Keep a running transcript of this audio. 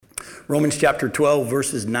Romans chapter 12,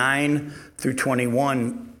 verses 9 through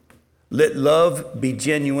 21. Let love be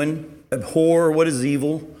genuine, abhor what is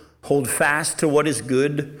evil, hold fast to what is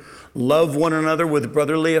good, love one another with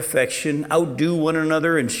brotherly affection, outdo one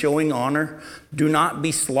another in showing honor. Do not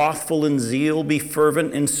be slothful in zeal, be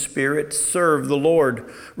fervent in spirit, serve the Lord.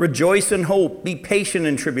 Rejoice in hope, be patient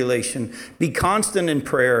in tribulation, be constant in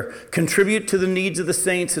prayer, contribute to the needs of the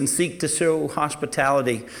saints and seek to show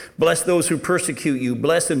hospitality. Bless those who persecute you,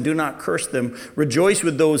 bless and do not curse them. Rejoice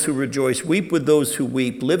with those who rejoice, weep with those who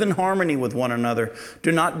weep. Live in harmony with one another.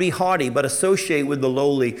 Do not be haughty, but associate with the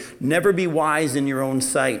lowly. Never be wise in your own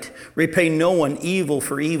sight. Repay no one evil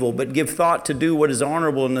for evil, but give thought to do what is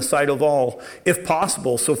honorable in the sight of all. If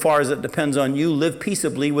possible, so far as it depends on you, live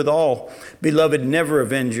peaceably with all. Beloved, never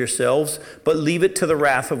avenge yourselves, but leave it to the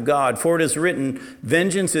wrath of God. For it is written,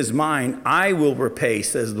 vengeance is mine, I will repay,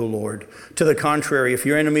 says the Lord. To the contrary, if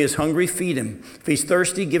your enemy is hungry, feed him. If he's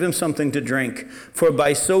thirsty, give him something to drink. For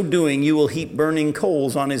by so doing, you will heap burning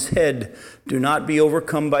coals on his head. Do not be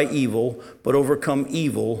overcome by evil, but overcome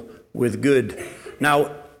evil with good.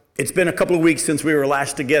 Now, it's been a couple of weeks since we were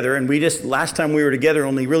last together, and last time we were together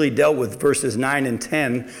only really dealt with verses 9 and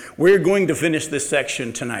 10. We're going to finish this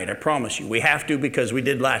section tonight, I promise you. We have to because we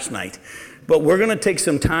did last night. But we're going to take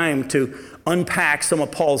some time to unpack some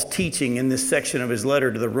of Paul's teaching in this section of his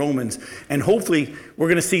letter to the Romans. And hopefully we're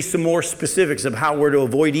going to see some more specifics of how we're to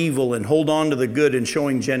avoid evil and hold on to the good and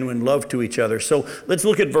showing genuine love to each other. So let's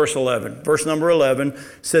look at verse 11. Verse number 11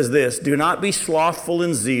 says this, do not be slothful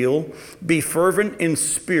in zeal, be fervent in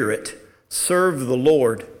spirit, serve the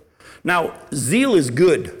Lord. Now, zeal is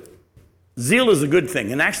good. Zeal is a good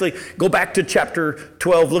thing. And actually, go back to chapter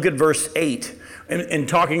 12, look at verse 8. And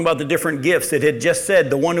talking about the different gifts, it had just said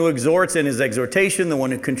the one who exhorts in his exhortation, the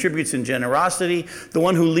one who contributes in generosity, the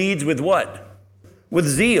one who leads with what? With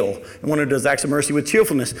zeal, and one who does acts of mercy with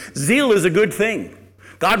cheerfulness. Zeal is a good thing.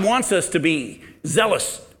 God wants us to be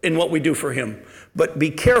zealous in what we do for him, but be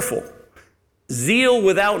careful. Zeal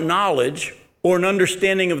without knowledge or an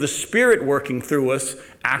understanding of the Spirit working through us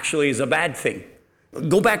actually is a bad thing.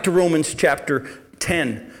 Go back to Romans chapter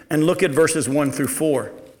 10 and look at verses 1 through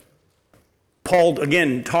 4. Paul,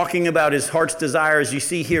 again, talking about his heart's desire, as you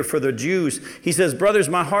see here for the Jews, he says, brothers,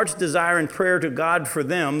 my heart's desire and prayer to God for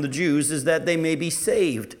them, the Jews, is that they may be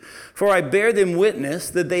saved. For I bear them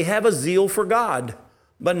witness that they have a zeal for God,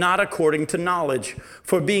 but not according to knowledge.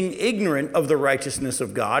 For being ignorant of the righteousness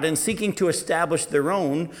of God and seeking to establish their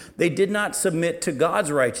own, they did not submit to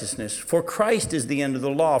God's righteousness. For Christ is the end of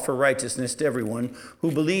the law for righteousness to everyone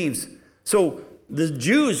who believes. So the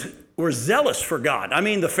Jews were zealous for God. I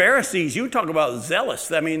mean, the Pharisees, you talk about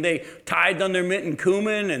zealous. I mean, they tithed on their mint and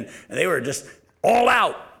cumin, and they were just all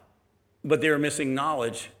out. But they were missing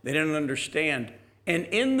knowledge. They didn't understand. And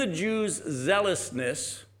in the Jews'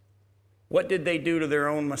 zealousness, what did they do to their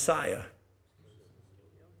own Messiah?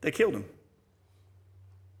 They killed him.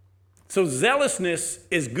 So zealousness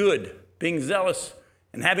is good. Being zealous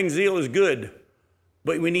and having zeal is good.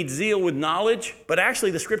 But we need zeal with knowledge. But actually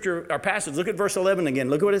the scripture, our passage, look at verse 11 again.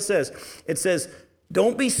 Look at what it says. It says,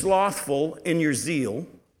 don't be slothful in your zeal.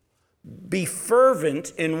 Be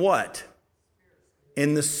fervent in what?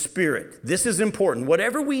 In the Spirit. This is important.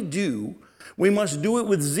 Whatever we do, we must do it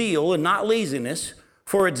with zeal and not laziness,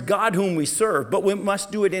 for it's God whom we serve. But we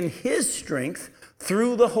must do it in his strength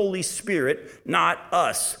through the Holy Spirit, not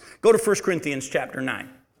us. Go to 1 Corinthians chapter 9.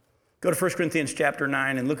 Go to 1 Corinthians chapter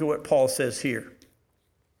 9 and look at what Paul says here.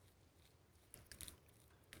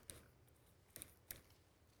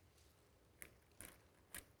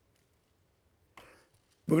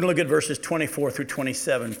 We're going to look at verses 24 through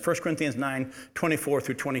 27. 1 Corinthians 9, 24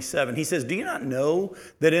 through 27. He says, do you not know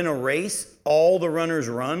that in a race all the runners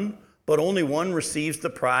run, but only one receives the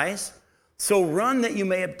prize? So run that you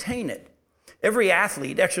may obtain it. Every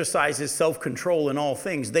athlete exercises self-control in all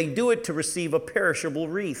things. They do it to receive a perishable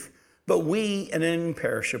wreath, but we an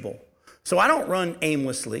imperishable. So I don't run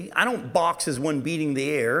aimlessly. I don't box as one beating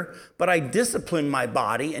the air, but I discipline my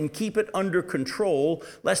body and keep it under control,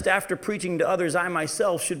 lest after preaching to others, I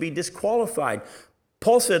myself should be disqualified.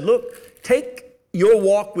 Paul said, look, take your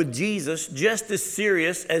walk with Jesus just as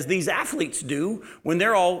serious as these athletes do when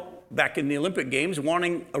they're all back in the Olympic Games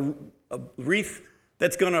wanting a wreath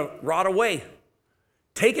that's going to rot away.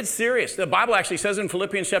 Take it serious. The Bible actually says in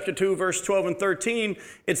Philippians chapter 2, verse 12 and 13,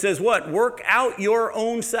 it says what? Work out your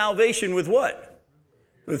own salvation with what?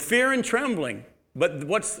 With fear and trembling. But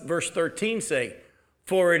what's verse 13 say?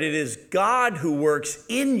 For it is God who works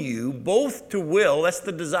in you both to will, that's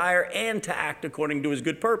the desire, and to act according to his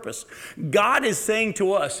good purpose. God is saying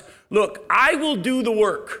to us, look, I will do the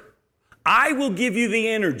work. I will give you the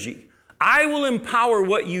energy. I will empower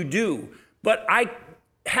what you do, but I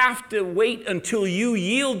have to wait until you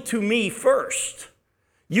yield to me first.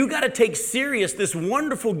 You got to take serious this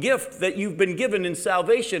wonderful gift that you've been given in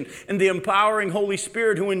salvation and the empowering Holy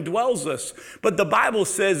Spirit who indwells us. But the Bible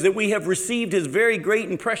says that we have received his very great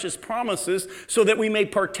and precious promises so that we may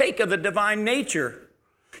partake of the divine nature.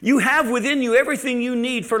 You have within you everything you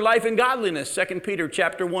need for life and godliness. 2 Peter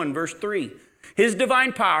chapter 1, verse 3. His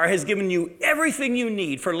divine power has given you everything you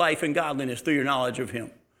need for life and godliness through your knowledge of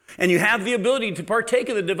him. And you have the ability to partake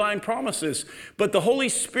of the divine promises. But the Holy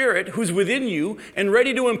Spirit, who's within you and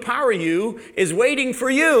ready to empower you, is waiting for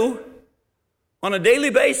you on a daily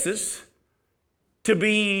basis to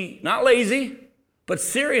be not lazy, but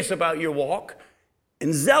serious about your walk,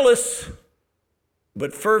 and zealous,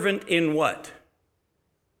 but fervent in what?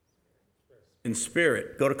 In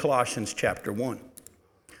spirit. Go to Colossians chapter 1.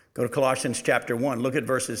 Go to Colossians chapter 1. Look at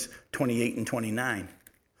verses 28 and 29.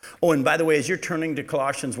 Oh, and by the way, as you're turning to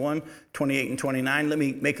Colossians 1, 28 and 29, let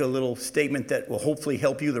me make a little statement that will hopefully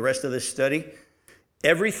help you the rest of this study.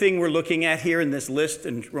 Everything we're looking at here in this list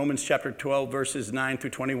in Romans chapter 12, verses 9 through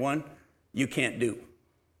 21, you can't do.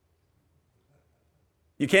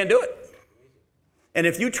 You can't do it. And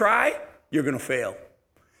if you try, you're going to fail.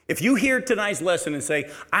 If you hear tonight's lesson and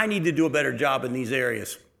say, I need to do a better job in these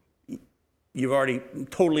areas, you've already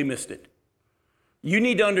totally missed it. You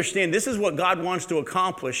need to understand this is what God wants to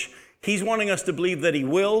accomplish. He's wanting us to believe that he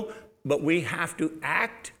will, but we have to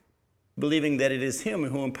act believing that it is him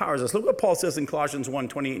who empowers us. Look what Paul says in Colossians 1,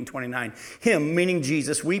 28 and 29. Him, meaning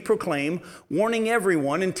Jesus, we proclaim, warning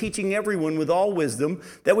everyone and teaching everyone with all wisdom,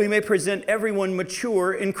 that we may present everyone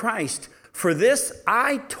mature in Christ. For this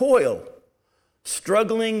I toil,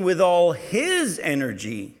 struggling with all his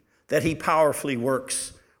energy that he powerfully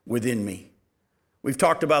works within me. We've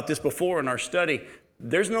talked about this before in our study.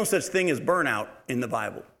 There's no such thing as burnout in the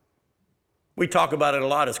Bible. We talk about it a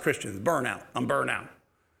lot as Christians. Burnout. I'm burnt out.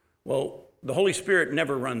 Well, the Holy Spirit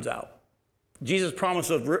never runs out. Jesus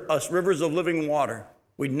promised us rivers of living water.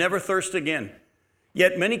 We'd never thirst again.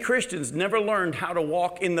 Yet many Christians never learned how to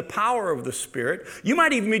walk in the power of the Spirit. You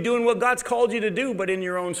might even be doing what God's called you to do, but in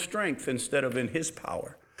your own strength instead of in his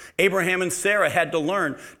power. Abraham and Sarah had to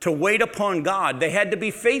learn to wait upon God. They had to be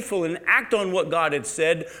faithful and act on what God had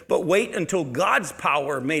said, but wait until God's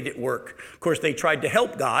power made it work. Of course, they tried to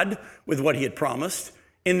help God with what he had promised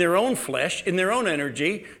in their own flesh, in their own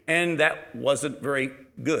energy, and that wasn't very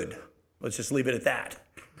good. Let's just leave it at that.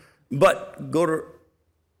 But go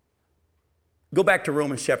back to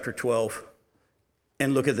Romans chapter 12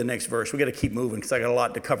 and look at the next verse. We got to keep moving because I got a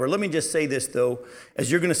lot to cover. Let me just say this, though. As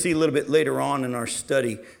you're going to see a little bit later on in our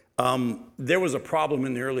study, there was a problem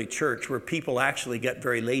in the early church where people actually got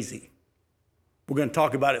very lazy. We're going to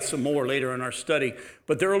talk about it some more later in our study.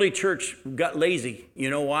 But the early church got lazy. You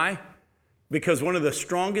know why? Because one of the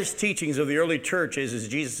strongest teachings of the early church is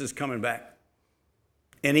Jesus is coming back.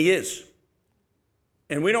 And he is.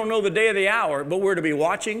 And we don't know the day or the hour, but we're to be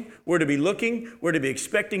watching, we're to be looking, we're to be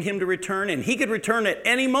expecting him to return, and he could return at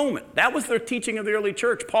any moment. That was the teaching of the early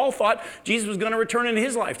church. Paul thought Jesus was going to return in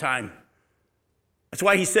his lifetime. That's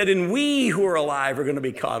why he said, and we who are alive are going to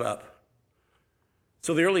be caught up.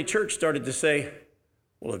 So the early church started to say,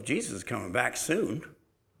 well, if Jesus is coming back soon,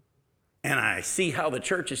 and I see how the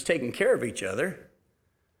church is taking care of each other,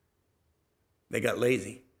 they got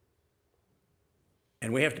lazy.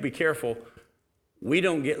 And we have to be careful. We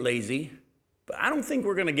don't get lazy, but I don't think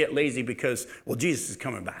we're going to get lazy because, well, Jesus is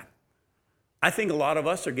coming back. I think a lot of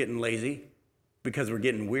us are getting lazy because we're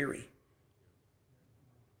getting weary.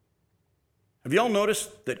 Have you all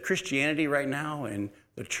noticed that Christianity right now and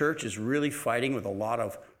the church is really fighting with a lot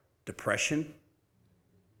of depression,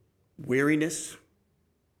 weariness?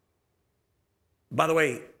 By the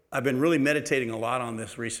way, I've been really meditating a lot on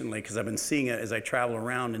this recently because I've been seeing it as I travel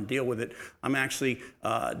around and deal with it. I'm actually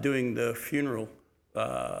doing the funeral,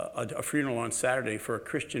 a funeral on Saturday for a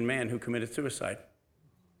Christian man who committed suicide.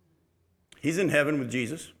 He's in heaven with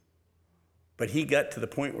Jesus, but he got to the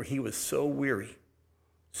point where he was so weary,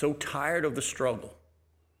 so tired of the struggle,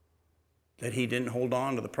 that he didn't hold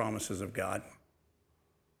on to the promises of God,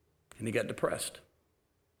 and he got depressed.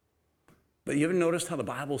 But you ever noticed how the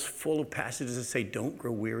Bible's full of passages that say, don't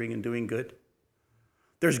grow weary in doing good?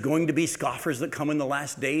 There's going to be scoffers that come in the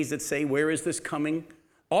last days that say, where is this coming?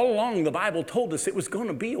 All along, the Bible told us it was going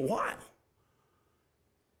to be a while.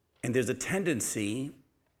 And there's a tendency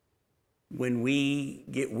when we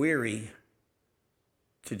get weary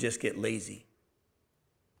to just get lazy.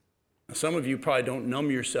 Now, some of you probably don't numb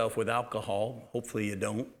yourself with alcohol. Hopefully you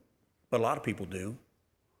don't, but a lot of people do.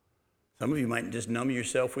 Some of you might just numb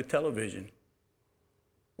yourself with television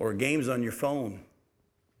or games on your phone.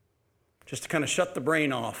 just to kind of shut the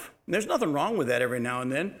brain off. And there's nothing wrong with that every now and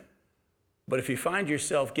then. But if you find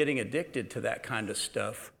yourself getting addicted to that kind of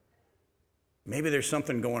stuff, maybe there's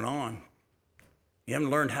something going on. You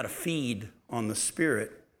haven't learned how to feed on the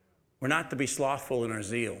Spirit. We're not to be slothful in our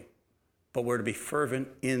zeal, but we're to be fervent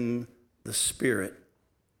in the Spirit.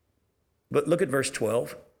 But look at verse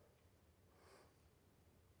 12.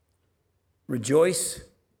 Rejoice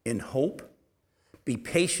in hope. Be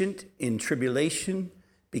patient in tribulation.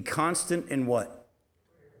 Be constant in what?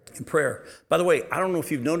 In prayer. By the way, I don't know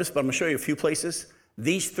if you've noticed, but I'm going to show you a few places.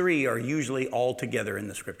 These three are usually all together in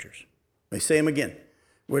the scriptures. Let me say them again.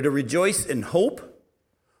 We're to rejoice in hope.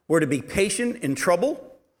 We're to be patient in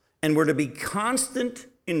trouble. And we're to be constant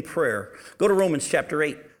in prayer. Go to Romans chapter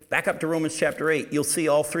 8. Back up to Romans chapter 8. You'll see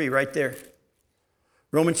all three right there.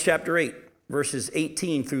 Romans chapter 8, verses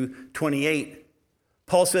 18 through 28.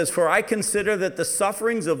 Paul says, "For I consider that the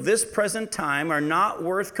sufferings of this present time are not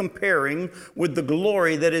worth comparing with the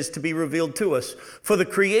glory that is to be revealed to us. For the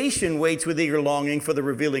creation waits with eager longing for the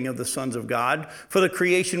revealing of the sons of God. For the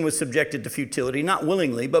creation was subjected to futility, not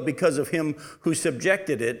willingly, but because of him who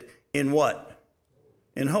subjected it in what?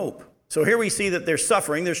 In hope." So here we see that there's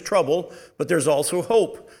suffering, there's trouble, but there's also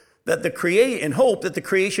hope. In hope that the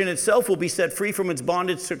creation itself will be set free from its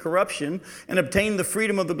bondage to corruption and obtain the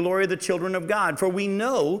freedom of the glory of the children of God. For we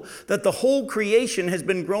know that the whole creation has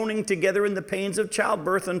been groaning together in the pains of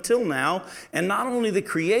childbirth until now. And not only the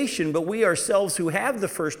creation, but we ourselves who have the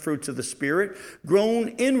first fruits of the Spirit groan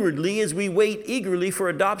inwardly as we wait eagerly for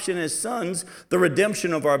adoption as sons, the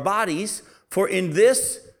redemption of our bodies. For in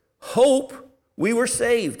this hope we were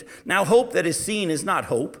saved. Now hope that is seen is not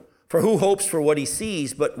hope. For who hopes for what he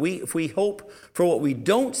sees? But if we hope for what we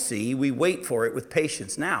don't see, we wait for it with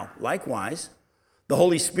patience. Now, likewise, the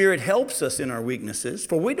Holy Spirit helps us in our weaknesses,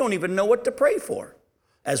 for we don't even know what to pray for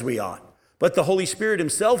as we ought. But the Holy Spirit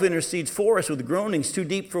himself intercedes for us with groanings too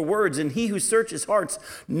deep for words, and he who searches hearts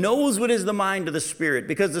knows what is the mind of the Spirit,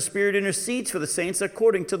 because the Spirit intercedes for the saints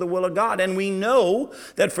according to the will of God. And we know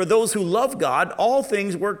that for those who love God, all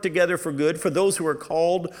things work together for good, for those who are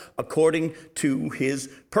called according to his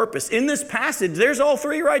purpose. In this passage, there's all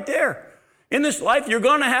three right there. In this life, you're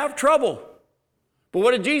going to have trouble. But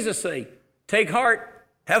what did Jesus say? Take heart,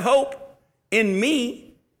 have hope. In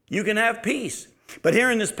me, you can have peace. But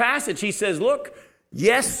here in this passage, he says, look,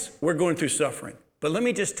 yes, we're going through suffering. But let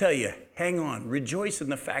me just tell you, hang on. Rejoice in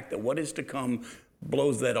the fact that what is to come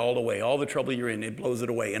blows that all away. All the trouble you're in, it blows it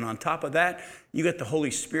away. And on top of that, you got the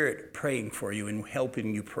Holy Spirit praying for you and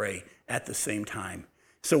helping you pray at the same time.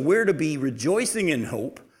 So we're to be rejoicing in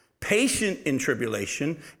hope, patient in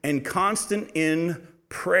tribulation, and constant in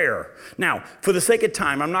prayer. Now, for the sake of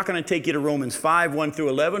time, I'm not going to take you to Romans 5, 1 through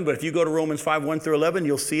 11, but if you go to Romans 5, 1 through 11,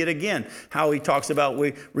 you'll see it again, how he talks about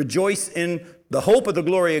we rejoice in the hope of the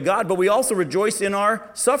glory of God, but we also rejoice in our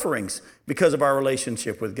sufferings because of our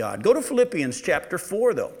relationship with God. Go to Philippians chapter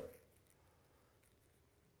 4, though.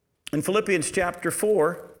 In Philippians chapter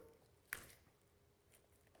 4,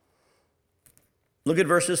 look at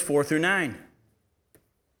verses 4 through 9.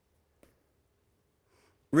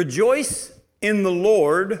 Rejoice in the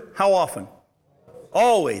Lord, how often?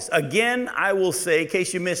 Always. Again, I will say, in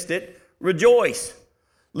case you missed it, rejoice.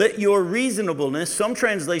 Let your reasonableness, some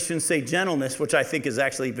translations say gentleness, which I think is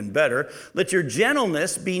actually even better. Let your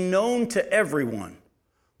gentleness be known to everyone.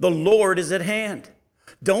 The Lord is at hand.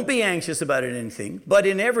 Don't be anxious about anything, but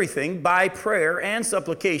in everything, by prayer and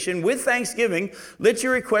supplication, with thanksgiving, let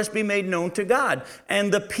your request be made known to God.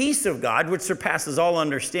 And the peace of God, which surpasses all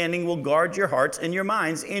understanding, will guard your hearts and your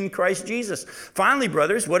minds in Christ Jesus. Finally,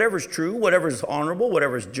 brothers, whatever is true, whatever is honorable,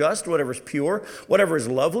 whatever is just, whatever is pure, whatever is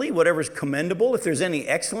lovely, whatever is commendable, if there's any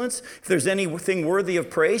excellence, if there's anything worthy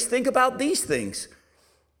of praise, think about these things.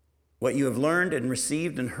 What you have learned and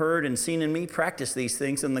received and heard and seen in me, practice these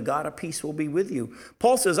things, and the God of peace will be with you.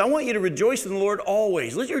 Paul says, I want you to rejoice in the Lord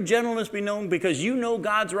always. Let your gentleness be known, because you know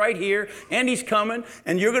God's right here, and he's coming,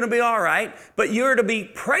 and you're going to be all right. But you're to be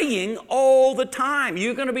praying all the time.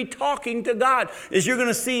 You're going to be talking to God. As you're going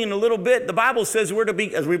to see in a little bit, the Bible says we're to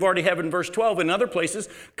be, as we've already have in verse 12 and other places,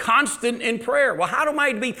 constant in prayer. Well, how do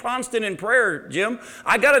I be constant in prayer, Jim?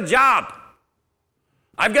 I got a job.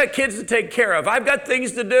 I've got kids to take care of. I've got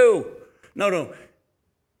things to do. No.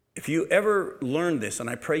 If you ever learn this, and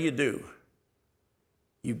I pray you do,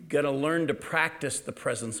 you've got to learn to practice the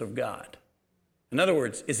presence of God. In other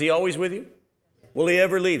words, is he always with you? Will he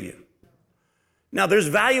ever leave you? Now, there's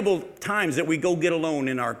valuable times that we go get alone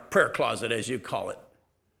in our prayer closet, as you call it.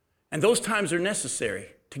 And those times are necessary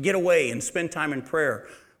to get away and spend time in prayer.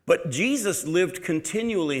 But Jesus lived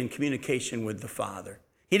continually in communication with the Father.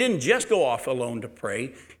 He didn't just go off alone to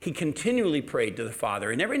pray. He continually prayed to the Father.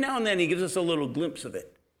 And every now and then he gives us a little glimpse of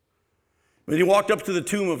it. When he walked up to the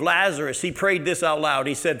tomb of Lazarus, he prayed this out loud.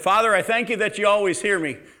 He said, Father, I thank you that you always hear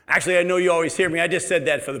me. Actually, I know you always hear me. I just said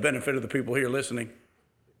that for the benefit of the people here listening.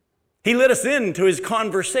 He let us into his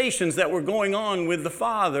conversations that were going on with the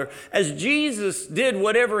Father. As Jesus did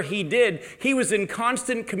whatever he did, he was in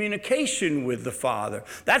constant communication with the Father.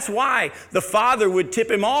 That's why the Father would tip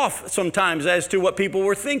him off sometimes as to what people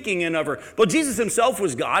were thinking and ever. Well, Jesus himself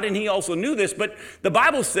was God, and he also knew this, but the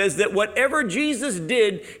Bible says that whatever Jesus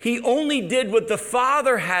did, he only did what the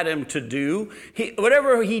Father had him to do.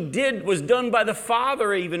 Whatever he did was done by the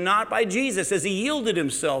Father, even not by Jesus, as he yielded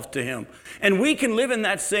himself to him. And we can live in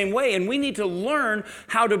that same way. And we need to learn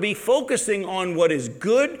how to be focusing on what is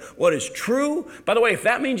good, what is true. By the way, if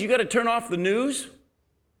that means you got to turn off the news,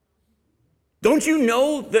 don't you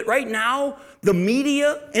know that right now the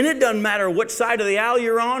media, and it doesn't matter what side of the aisle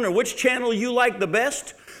you're on or which channel you like the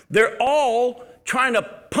best, they're all trying to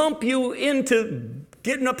pump you into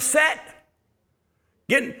getting upset,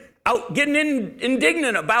 getting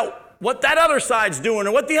indignant about what that other side's doing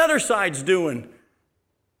or what the other side's doing.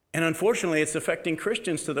 And unfortunately, it's affecting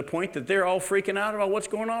Christians to the point that they're all freaking out about what's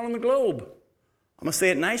going on the globe. I'm going to say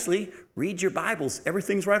it nicely. Read your Bibles.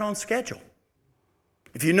 Everything's right on schedule.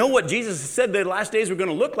 If you know what Jesus said the last days were going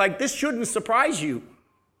to look like, this shouldn't surprise you.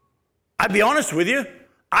 I'd be honest with you.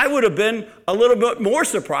 I would have been a little bit more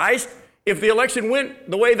surprised if the election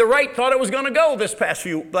went the way the right thought it was going to go this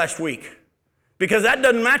last week. Because that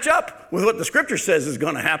doesn't match up with what the Scripture says is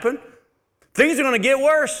going to happen. Things are going to get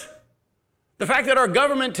worse. The fact that our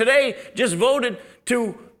government today just voted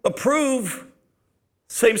to approve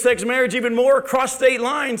same-sex marriage even more across state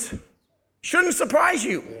lines shouldn't surprise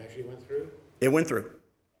you. It actually went through? It went through.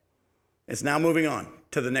 It's now moving on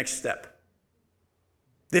to the next step.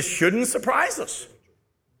 This shouldn't surprise us.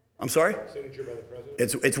 I'm sorry? Signature by the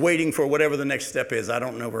president? It's waiting for whatever the next step is. I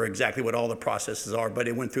don't know exactly what all the processes are, but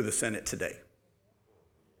it went through the Senate today.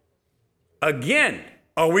 Again,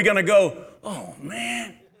 are we going to go, oh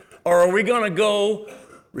man? Or are we going to go,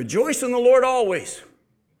 rejoice in the Lord always?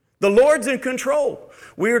 The Lord's in control.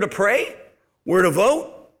 We're to pray, we're to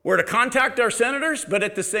vote, we're to contact our senators, but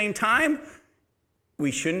at the same time,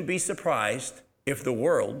 we shouldn't be surprised if the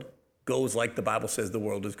world goes like the Bible says the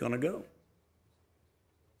world is going to go.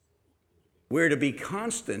 We're to be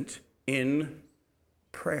constant in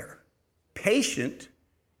prayer, patient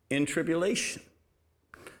in tribulation.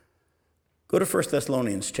 Go to 1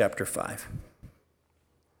 Thessalonians chapter 5.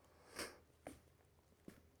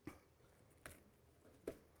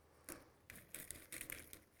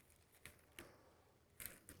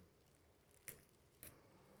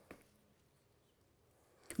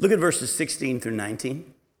 Look at verses 16 through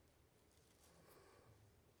 19.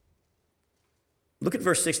 Look at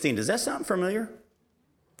verse 16. Does that sound familiar?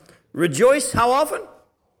 Rejoice how often?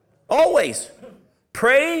 Always.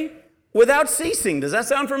 Pray without ceasing. Does that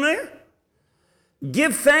sound familiar?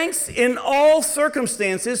 Give thanks in all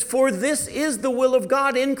circumstances, for this is the will of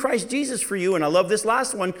God in Christ Jesus for you. And I love this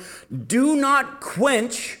last one. Do not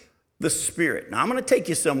quench the Spirit. Now I'm going to take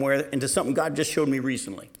you somewhere into something God just showed me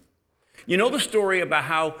recently. You know the story about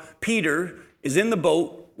how Peter is in the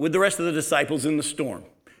boat with the rest of the disciples in the storm.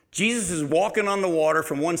 Jesus is walking on the water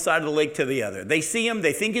from one side of the lake to the other. They see him.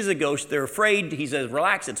 They think he's a ghost. They're afraid. He says,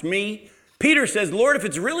 relax, it's me. Peter says, Lord, if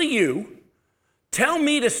it's really you, tell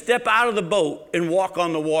me to step out of the boat and walk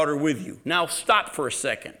on the water with you. Now stop for a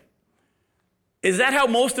second. Is that how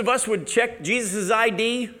most of us would check Jesus'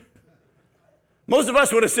 ID? Most of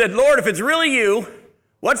us would have said, Lord, if it's really you,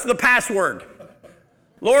 what's the password?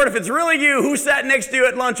 Lord, if it's really you, who sat next to you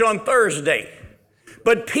at lunch on Thursday?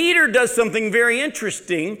 But Peter does something very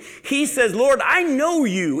interesting. He says, Lord, I know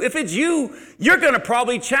you. If it's you, you're going to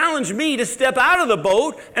probably challenge me to step out of the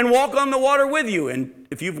boat and walk on the water with you. And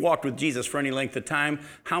if you've walked with Jesus for any length of time,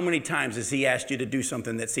 how many times has he asked you to do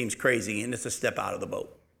something that seems crazy and it's to step out of the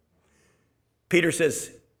boat? Peter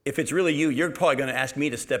says, if it's really you, you're probably going to ask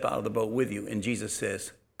me to step out of the boat with you. And Jesus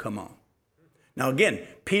says, come on. Now again,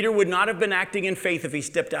 Peter would not have been acting in faith if he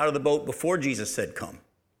stepped out of the boat before Jesus said come.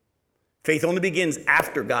 Faith only begins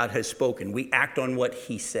after God has spoken. We act on what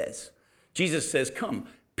he says. Jesus says come.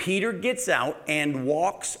 Peter gets out and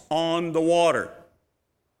walks on the water.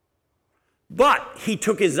 But he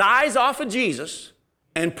took his eyes off of Jesus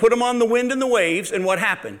and put them on the wind and the waves, and what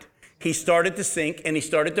happened? He started to sink and he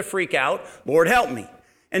started to freak out. Lord, help me.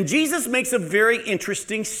 And Jesus makes a very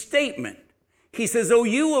interesting statement. He says, oh,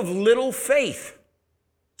 you of little faith.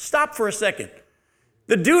 Stop for a second.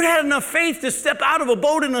 The dude had enough faith to step out of a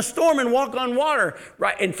boat in a storm and walk on water.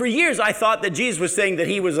 Right? And for years, I thought that Jesus was saying that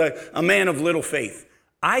he was a man of little faith.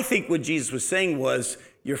 I think what Jesus was saying was,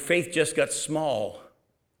 your faith just got small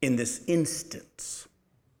in this instance.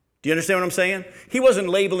 Do you understand what I'm saying? He wasn't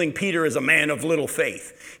labeling Peter as a man of little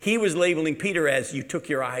faith. He was labeling Peter as, you took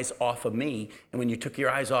your eyes off of me, and when you took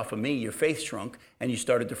your eyes off of me, your faith shrunk, and you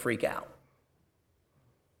started to freak out.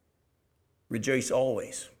 Rejoice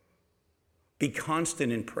always. Be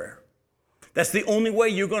constant in prayer. That's the only way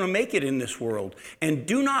you're going to make it in this world. And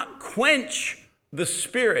do not quench the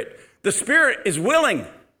Spirit. The Spirit is willing,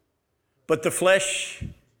 but the flesh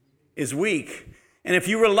is weak. And if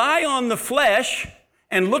you rely on the flesh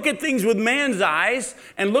and look at things with man's eyes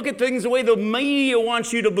and look at things the way the media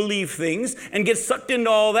wants you to believe things and get sucked into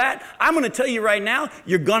all that, I'm going to tell you right now,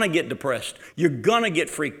 you're going to get depressed. You're going to get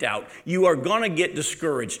freaked out. You are going to get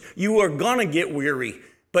discouraged. You are going to get weary.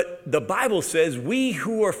 But the Bible says we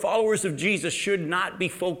who are followers of Jesus should not be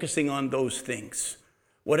focusing on those things.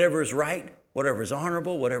 Whatever is right, whatever is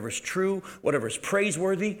honorable, whatever is true, whatever is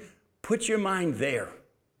praiseworthy, put your mind there.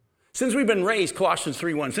 Since we've been raised, Colossians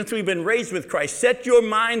 3:1, since we've been raised with Christ, set your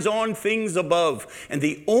minds on things above. And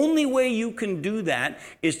the only way you can do that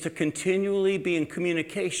is to continually be in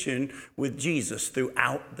communication with Jesus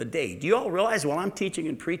throughout the day. Do you all realize while I'm teaching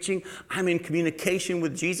and preaching, I'm in communication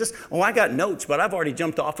with Jesus? Oh, I got notes, but I've already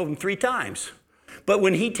jumped off of them 3 times. But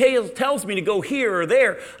when he tells me to go here or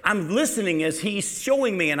there, I'm listening as he's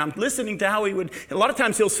showing me, and I'm listening to how he would. A lot of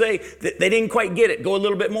times he'll say that they didn't quite get it, go a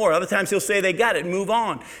little bit more. Other times he'll say they got it, move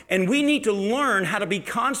on. And we need to learn how to be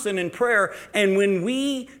constant in prayer. And when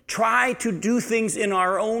we try to do things in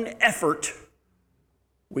our own effort,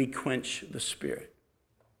 we quench the Spirit.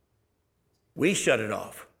 We shut it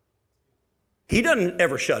off. He doesn't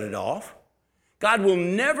ever shut it off. God will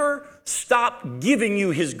never stop giving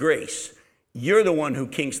you his grace. You're the one who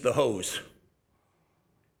kinks the hose.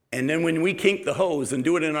 And then when we kink the hose and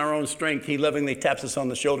do it in our own strength, he lovingly taps us on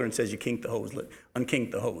the shoulder and says, you kinked the hose,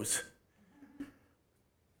 unkink the hose.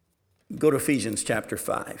 Go to Ephesians chapter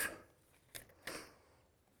 5.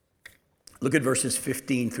 Look at verses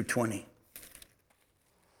 15 through 20.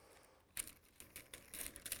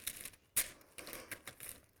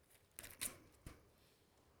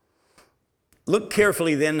 Look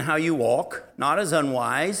carefully then how you walk, not as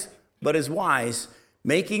unwise, but as wise,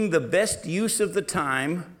 making the best use of the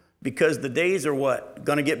time, because the days are what?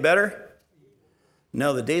 Going to get better?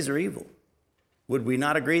 No, the days are evil. Would we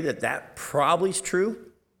not agree that that probably is true?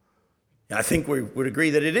 I think we would agree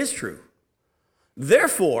that it is true.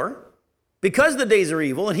 Therefore, because the days are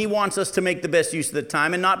evil, and he wants us to make the best use of the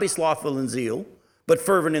time and not be slothful in zeal, but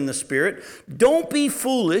fervent in the Spirit, don't be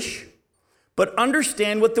foolish, but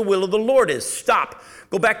understand what the will of the Lord is. Stop.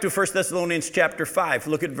 Go back to 1 Thessalonians chapter 5.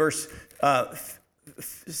 Look at verse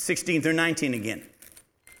 16 through 19 again.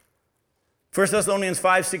 1 Thessalonians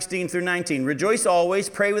 5, 16 through 19. Rejoice always,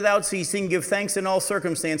 pray without ceasing, give thanks in all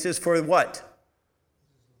circumstances for what?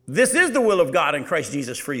 This is the will of God in Christ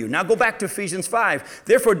Jesus for you. Now go back to Ephesians 5.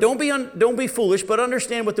 Therefore, don't be foolish, but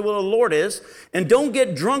understand what the will of the Lord is. And don't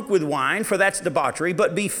get drunk with wine, for that's debauchery,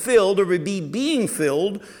 but be filled, or be being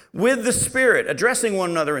filled with the Spirit, addressing one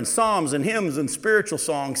another in psalms and hymns and spiritual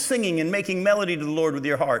songs, singing and making melody to the Lord with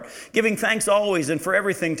your heart, giving thanks always and for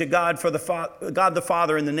everything to God the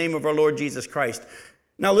Father in the name of our Lord Jesus Christ.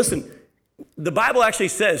 Now listen. The Bible actually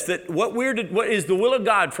says that what is the will of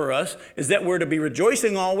God for us is that we're to be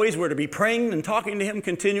rejoicing always, we're to be praying and talking to him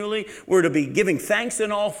continually, we're to be giving thanks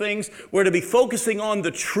in all things, we're to be focusing on the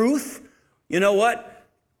truth. You know what?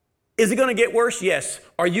 Is it going to get worse? Yes.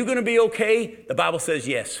 Are you going to be okay? The Bible says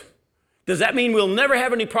yes. Does that mean we'll never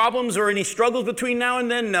have any problems or any struggles between now and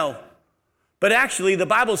then? No. But actually, the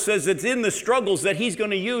Bible says it's in the struggles that he's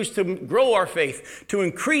going to use to grow our faith, to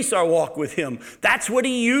increase our walk with him. That's what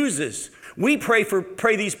he uses. We pray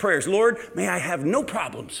these prayers. Lord, may I have no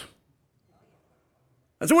problems.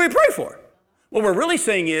 That's what we pray for. What we're really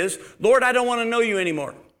saying is, Lord, I don't want to know you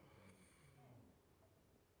anymore.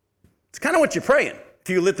 It's kind of what you're praying if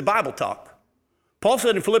you let the Bible talk. Paul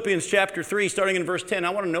said in Philippians chapter 3, starting in verse 10, I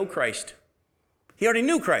want to know Christ. He already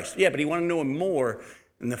knew Christ. Yeah, but he wanted to know him more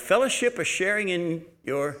in the fellowship of sharing in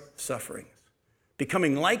your sufferings,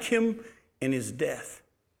 becoming like him in his death.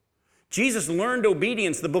 Jesus learned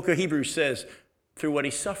obedience, the book of Hebrews says, through what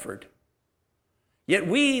he suffered. Yet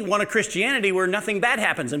we want a Christianity where nothing bad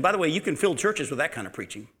happens. And by the way, you can fill churches with that kind of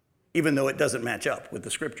preaching, even though it doesn't match up with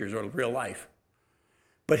the scriptures or real life.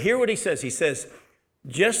 But hear what he says. He says,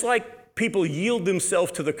 just like people yield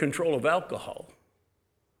themselves to the control of alcohol,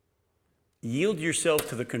 yield yourself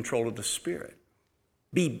to the control of the Spirit.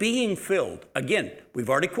 Be being filled. Again, we've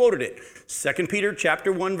already quoted it. 2 Peter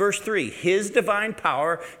chapter 1, verse 3. His divine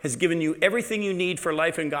power has given you everything you need for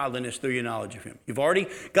life and godliness through your knowledge of him. You've already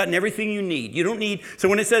gotten everything you need. You don't need, so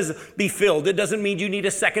when it says be filled, it doesn't mean you need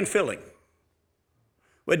a second filling.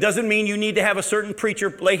 It doesn't mean you need to have a certain preacher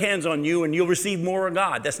lay hands on you and you'll receive more of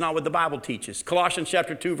God. That's not what the Bible teaches. Colossians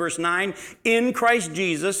chapter 2, verse 9, in Christ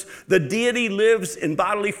Jesus, the deity lives in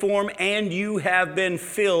bodily form and you have been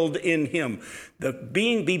filled in him. The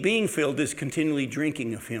being filled is continually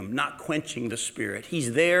drinking of him, not quenching the Spirit.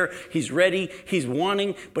 He's there, he's ready, he's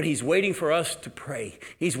wanting, but he's waiting for us to pray.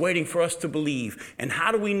 He's waiting for us to believe. And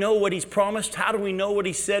how do we know what he's promised? How do we know what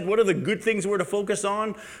he said? What are the good things we're to focus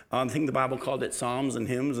on? I think the Bible called it psalms and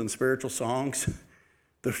hymns and spiritual songs.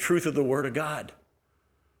 The truth of the Word of God.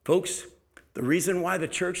 Folks, the reason why the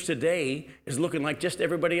church today is looking like just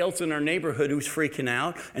everybody else in our neighborhood who's freaking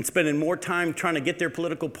out and spending more time trying to get their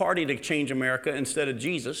political party to change America instead of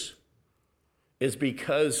Jesus is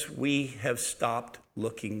because we have stopped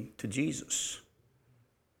looking to Jesus.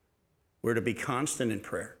 We're to be constant in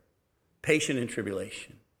prayer, patient in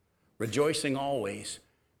tribulation, rejoicing always,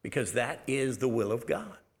 because that is the will of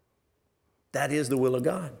God. That is the will of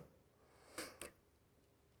God.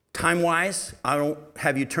 Time-wise, I don't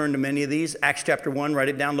have you turn to many of these. Acts chapter 1, write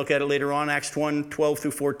it down, look at it later on. Acts 1, 12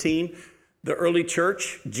 through 14. The early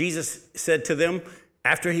church, Jesus said to them,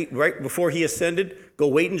 right before he ascended, go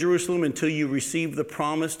wait in Jerusalem until you receive the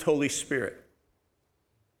promised Holy Spirit.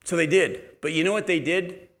 So they did. But you know what they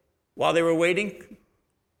did while they were waiting?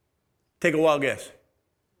 Take a wild guess.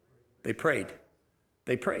 They prayed.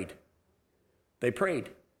 They prayed. They prayed.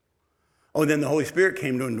 Oh, then the Holy Spirit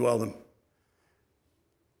came to indwell them.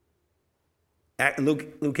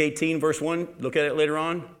 Luke 18, verse 1, look at it later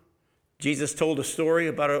on. Jesus told a story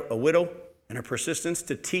about a widow and her persistence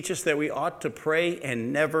to teach us that we ought to pray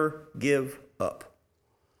and never give up.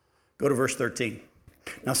 Go to verse 13.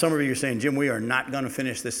 Now, some of you are saying, Jim, we are not going to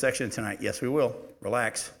finish this section tonight. Yes, we will.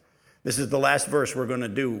 Relax. This is the last verse we're going to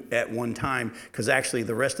do at one time, because actually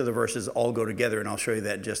the rest of the verses all go together, and I'll show you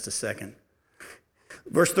that in just a second.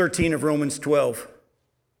 Verse 13 of Romans 12.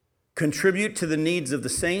 Contribute to the needs of the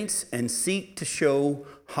saints and seek to show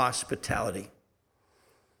hospitality.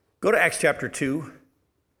 Go to Acts chapter 2.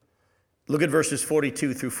 Look at verses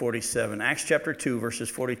 42 through 47. Acts chapter 2, verses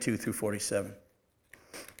 42 through 47.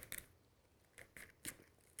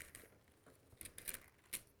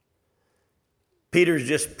 Peter's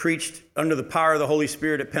just preached under the power of the Holy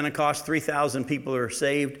Spirit at Pentecost. 3,000 people are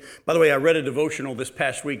saved. By the way, I read a devotional this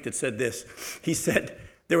past week that said this. He said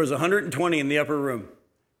there was 120 in the upper room.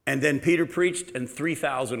 And then Peter preached, and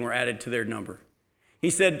 3,000 were added to their number. He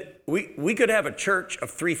said, we could have a church of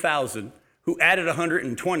 3,000 who added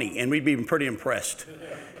 120, and we'd be pretty impressed.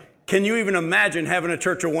 Can you even imagine having a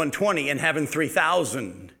church of 120 and having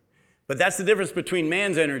 3,000? But that's the difference between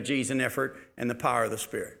man's energies and effort and the power of the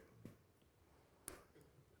Spirit.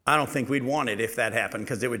 I don't think we'd want it if that happened,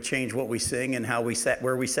 because it would change what we sing and how we sat,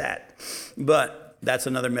 where we sat. But that's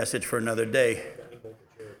another message for another day.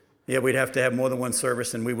 Yeah, we'd have to have more than one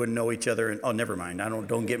service and we wouldn't know each other. Oh, never mind.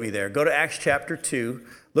 Don't get me there. Go to Acts chapter 2.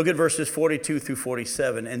 Look at verses 42 through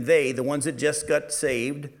 47. And they, the ones that just got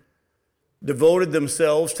saved, devoted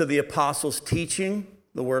themselves to the apostles' teaching,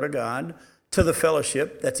 the word of God, to the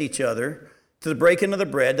fellowship, that's each other, to the breaking of the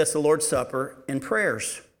bread, that's the Lord's Supper, and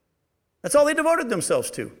prayers. That's all they devoted themselves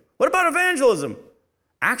to. What about evangelism?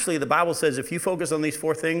 Actually, the Bible says if you focus on these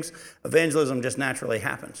four things, evangelism just naturally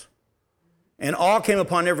happens. And awe came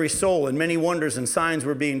upon every soul, and many wonders and signs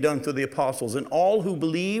were being done through the apostles. And all who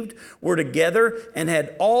believed were together and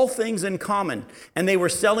had all things in common. And they were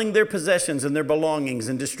selling their possessions and their belongings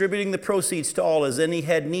and distributing the proceeds to all as any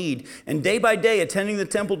had need. And day by day, attending the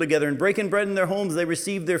temple together and breaking bread in their homes, they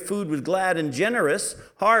received their food with glad and generous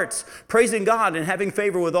hearts, praising God and having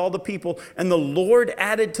favor with all the people. And the Lord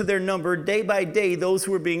added to their number day by day those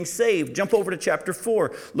who were being saved. Jump over to chapter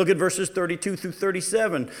 4. Look at verses 32 through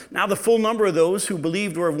 37. Now the full number of those who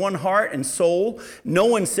believed were of one heart and soul. No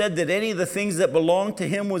one said that any of the things that belonged to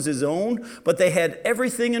him was his own, but they had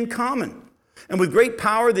everything in common. And with great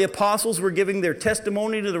power, the apostles were giving their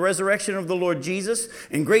testimony to the resurrection of the Lord Jesus,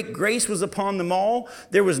 and great grace was upon them all.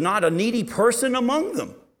 There was not a needy person among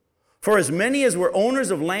them. For as many as were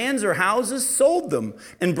owners of lands or houses sold them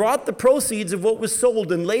and brought the proceeds of what was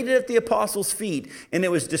sold and laid it at the apostles' feet, and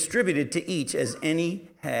it was distributed to each as any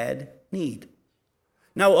had need.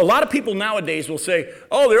 Now, a lot of people nowadays will say,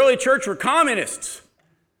 oh, the early church were communists.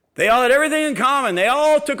 They all had everything in common. They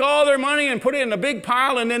all took all their money and put it in a big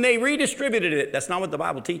pile, and then they redistributed it. That's not what the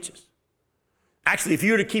Bible teaches. Actually, if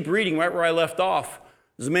you were to keep reading right where I left off,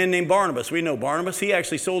 There's a man named Barnabas. We know Barnabas. He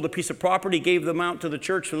actually sold a piece of property, gave the amount to the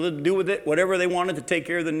church to do with it whatever they wanted to take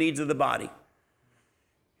care of the needs of the body.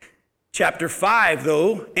 Chapter 5,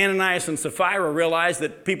 though, Ananias and Sapphira realized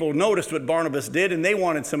that people noticed what Barnabas did and they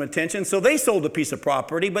wanted some attention, so they sold a piece of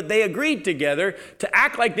property, but they agreed together to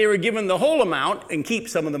act like they were given the whole amount and keep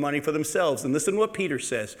some of the money for themselves. And listen to what Peter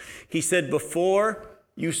says. He said, before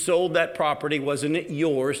you sold that property, wasn't it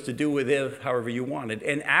yours to do with it however you wanted?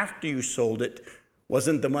 And after you sold it,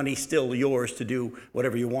 wasn't the money still yours to do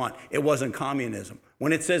whatever you want? It wasn't communism.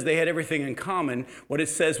 When it says they had everything in common, what it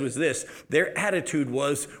says was this. Their attitude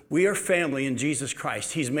was, we are family in Jesus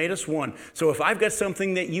Christ. He's made us one. So if I've got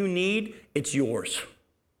something that you need, it's yours.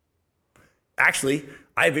 Actually,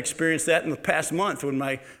 I've experienced that in the past month when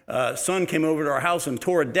my son came over to our house and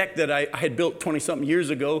tore a deck that I had built 20-something years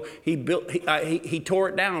ago. He tore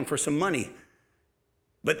it down for some money.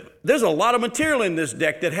 But there's a lot of material in this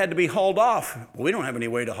deck that had to be hauled off. Well, we don't have any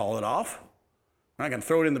way to haul it off. I'm not going to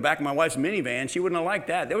throw it in the back of my wife's minivan. She wouldn't have liked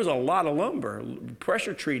that. There was a lot of lumber,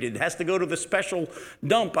 pressure treated. It has to go to the special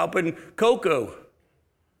dump up in Cocoa.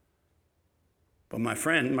 But my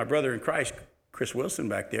friend, my brother in Christ, Chris Wilson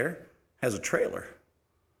back there, has a trailer.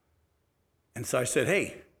 And so I said,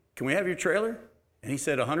 hey, can we have your trailer? And he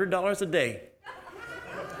said, $100 a day.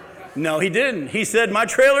 No, he didn't. He said, my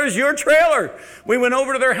trailer is your trailer. We went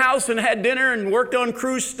over to their house and had dinner and worked on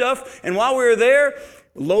cruise stuff. And while we were there,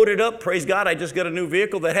 loaded up, praise God, I just got a new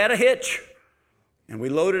vehicle that had a hitch. And we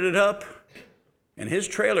loaded it up. And his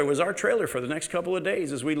trailer was our trailer for the next couple of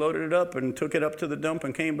days as we loaded it up and took it up to the dump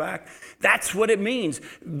and came back. That's what it means.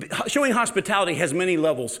 Showing hospitality has many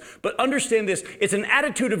levels. But understand this, it's an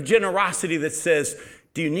attitude of generosity that says,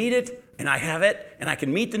 do you need it? And I have it, and I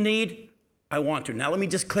can meet the need. I want to. Now, let me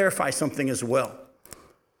just clarify something as well.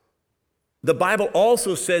 The Bible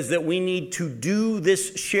also says that we need to do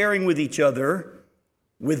this sharing with each other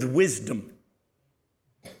with wisdom.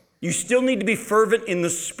 You still need to be fervent in the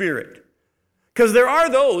Spirit. Because there are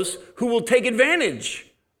those who will take advantage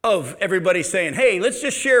of everybody saying, hey, let's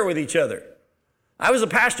just share with each other. I was a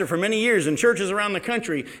pastor for many years in churches around the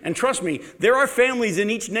country, and trust me, there are families in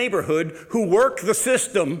each neighborhood who work the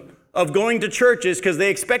system of going to churches because they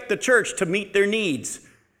expect the church to meet their needs.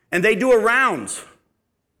 And they do a rounds.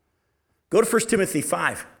 Go to 1 Timothy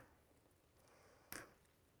 5.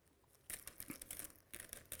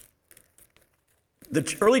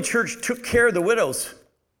 The early church took care of the widows,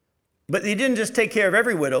 but they didn't just take care of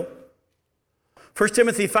every widow. 1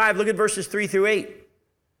 Timothy 5, look at verses 3 through 8.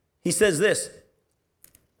 He says this.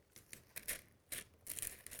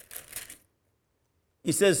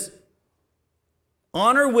 He says,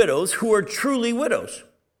 honor widows who are truly widows.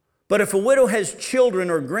 But if a widow has children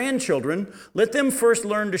or grandchildren, let them first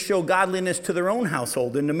learn to show godliness to their own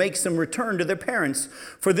household and to make some return to their parents,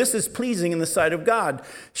 for this is pleasing in the sight of God.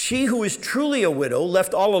 She who is truly a widow,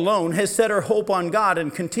 left all alone, has set her hope on God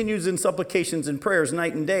and continues in supplications and prayers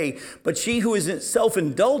night and day. But she who is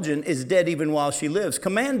self-indulgent is dead even while she lives.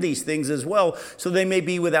 Command these things as well, so they may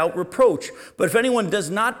be without reproach. But if anyone does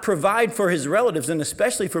not provide for his relatives, and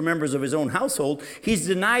especially for members of his own household, he's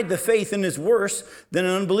denied the faith and is worse than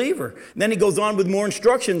an unbeliever. Then he goes on with more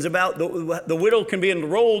instructions about the widow can be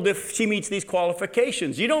enrolled if she meets these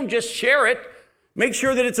qualifications. You don't just share it. Make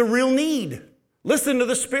sure that it's a real need. Listen to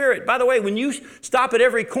the Spirit. By the way, when you stop at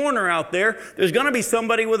every corner out there, there's going to be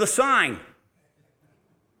somebody with a sign.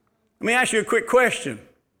 Let me ask you a quick question.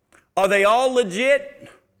 Are they all legit?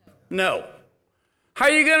 No. How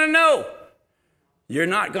are you going to know? You're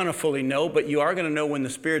not going to fully know, but you are going to know when the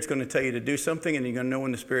Spirit's going to tell you to do something, and you're going to know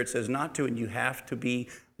when the Spirit says not to, and you have to be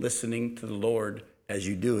listening to the Lord as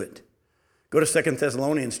you do it. Go to 2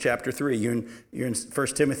 Thessalonians chapter 3. You're in 1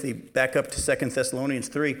 Timothy. Back up to 2 Thessalonians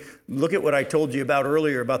 3. Look at what I told you about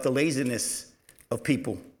earlier about the laziness of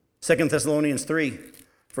people. 2 Thessalonians 3,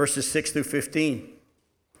 verses 6 through 15.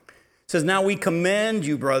 It says, now we command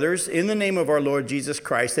you, brothers, in the name of our Lord Jesus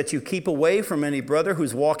Christ, that you keep away from any brother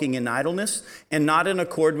who's walking in idleness and not in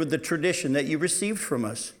accord with the tradition that you received from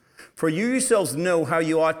us. For you yourselves know how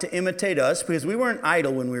you ought to imitate us, because we weren't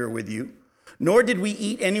idle when we were with you, nor did we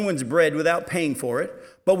eat anyone's bread without paying for it,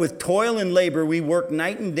 but with toil and labor we worked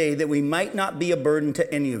night and day that we might not be a burden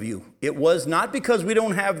to any of you. It was not because we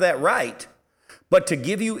don't have that right, but to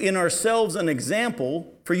give you in ourselves an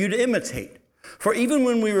example for you to imitate. For even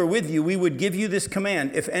when we were with you, we would give you this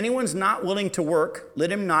command: if anyone's not willing to work,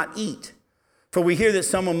 let him not eat. For we hear that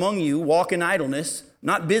some among you walk in idleness,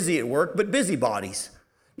 not busy at work, but busybodies.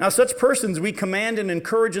 Now such persons we command and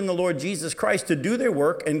encourage in the Lord Jesus Christ to do their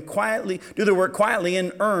work quietly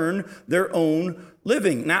and earn their own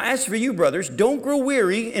living. Now as for you, brothers, don't grow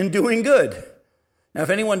weary in doing good. Now, if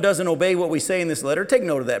anyone doesn't obey what we say in this letter, take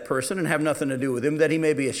note of that person and have nothing to do with him, that he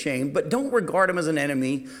may be ashamed. But don't regard him as an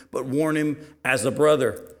enemy, but warn him as a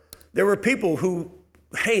brother. There were people who,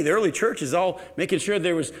 the early church is all making sure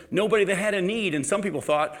there was nobody that had a need. And some people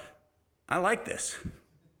thought, I like this.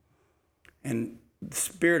 And the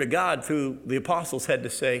Spirit of God, through the apostles, had to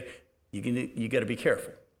say, you got to be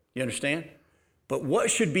careful. You understand? But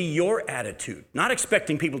what should be your attitude? Not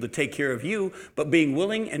expecting people to take care of you, but being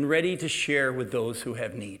willing and ready to share with those who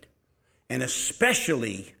have need, and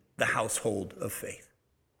especially the household of faith.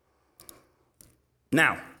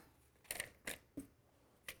 Now,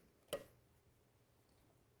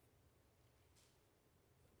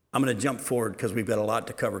 I'm going to jump forward because we've got a lot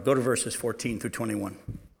to cover. Go to verses 14 through 21.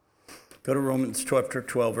 Go to Romans chapter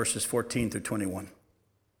 12, verses 14 through 21.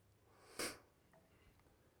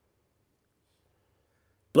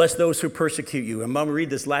 Bless those who persecute you. I'm going to read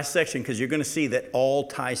this last section because you're going to see that all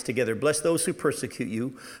ties together. Bless those who persecute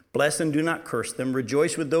you. Bless and do not curse them.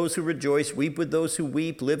 Rejoice with those who rejoice. Weep with those who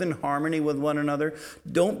weep. Live in harmony with one another.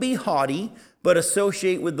 Don't be haughty, but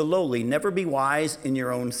associate with the lowly. Never be wise in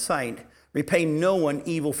your own sight. Repay no one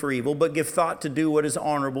evil for evil, but give thought to do what is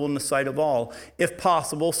honorable in the sight of all. If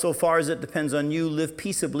possible, so far as it depends on you, live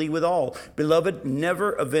peaceably with all. Beloved,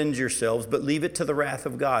 never avenge yourselves, but leave it to the wrath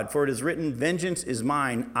of God. For it is written, vengeance is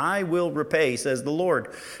mine, I will repay, says the Lord.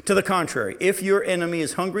 To the contrary, if your enemy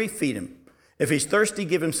is hungry, feed him. If he's thirsty,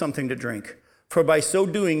 give him something to drink. For by so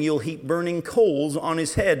doing, you'll heap burning coals on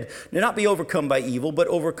his head. Do not be overcome by evil, but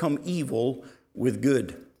overcome evil with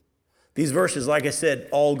good. These verses, like I said,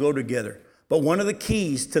 all go together. But one of the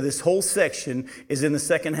keys to this whole section is in the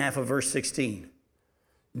second half of verse 16.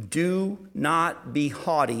 Do not be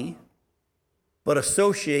haughty, but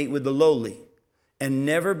associate with the lowly, and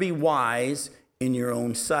never be wise in your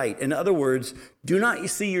own sight. In other words, do not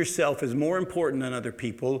see yourself as more important than other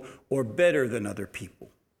people or better than other people.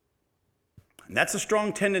 And that's a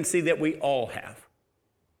strong tendency that we all have.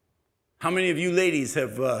 How many of you ladies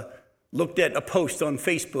have looked at a post on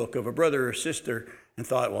Facebook of a brother or sister and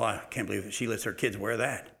thought, well, I can't believe that she lets her kids wear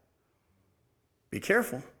that? Be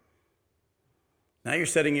careful. Now you're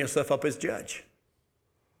setting yourself up as judge.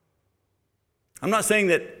 I'm not saying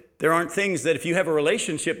that there aren't things that if you have a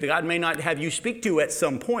relationship that God may not have you speak to at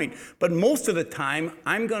some point, but most of the time,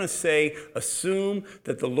 I'm going to say, assume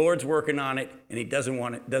that the Lord's working on it and he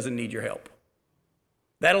doesn't need your help.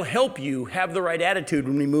 That'll help you have the right attitude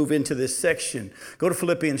when we move into this section. Go to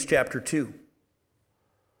Philippians chapter 2.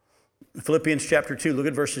 Philippians chapter 2, look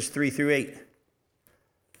at verses 3 through 8.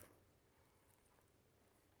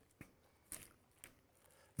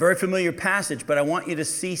 Very familiar passage, but I want you to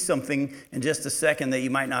see something in just a second that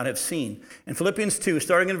you might not have seen. In Philippians 2,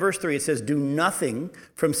 starting in verse 3, it says, do nothing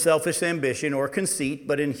from selfish ambition or conceit,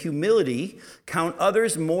 but in humility count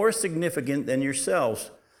others more significant than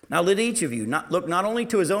yourselves. Now let each of you look not only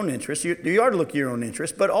to his own interests, you are to look to your own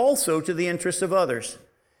interests, but also to the interests of others.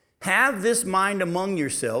 Have this mind among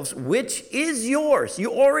yourselves, which is yours.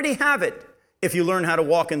 You already have it if you learn how to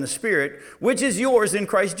walk in the Spirit, which is yours in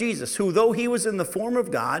Christ Jesus, who, though he was in the form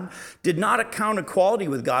of God, did not account equality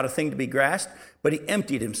with God a thing to be grasped, but he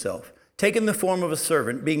emptied himself, taking the form of a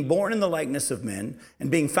servant, being born in the likeness of men,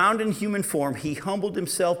 and being found in human form, he humbled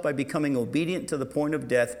himself by becoming obedient to the point of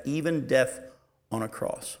death, even death on a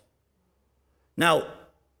cross. Now,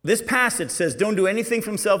 this passage says, don't do anything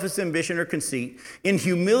from selfish ambition or conceit. In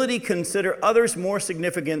humility, consider others more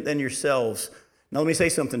significant than yourselves. Now, let me say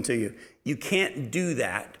something to you. You can't do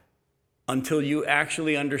that until you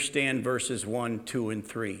actually understand verses 1, 2, and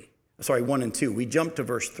 3. Sorry, 1 and 2. We jump to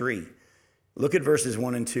verse 3. Look at verses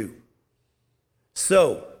 1 and 2.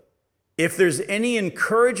 So, if there's any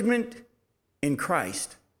encouragement in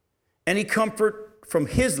Christ, any comfort from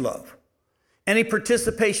his love, any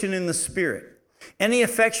participation in the Spirit, any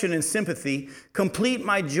affection and sympathy, complete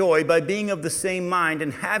my joy by being of the same mind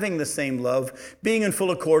and having the same love, being in full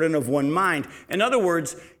accord and of one mind. In other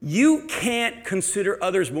words, you can't consider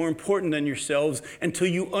others more important than yourselves until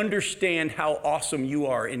you understand how awesome you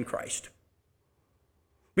are in Christ.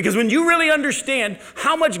 Because when you really understand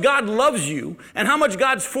how much God loves you and how much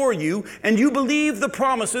God's for you, and you believe the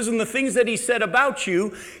promises and the things that he said about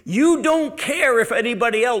you, you don't care if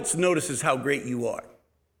anybody else notices how great you are.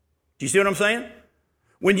 Do you see what I'm saying?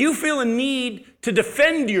 When you feel a need to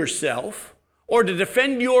defend yourself or to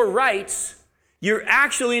defend your rights, you're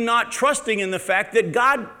actually not trusting in the fact that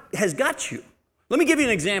God has got you. Let me give you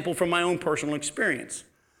an example from my own personal experience.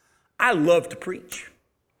 I love to preach.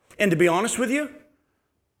 And to be honest with you,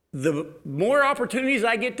 the more opportunities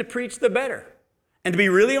I get to preach, the better. And to be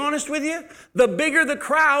really honest with you, the bigger the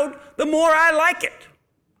crowd, the more I like it.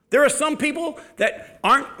 There are some people that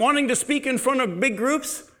aren't wanting to speak in front of big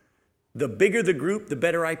groups. The bigger the group, the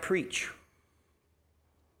better I preach.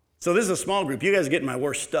 So this is a small group. You guys are getting my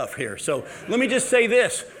worst stuff here. So let me just say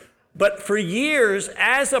this. But for years,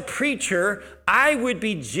 as a preacher, I would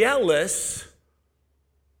be jealous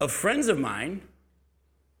of friends of mine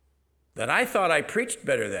that I thought I preached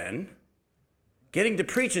better than, getting to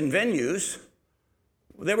preach in venues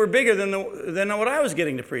that were bigger than what I was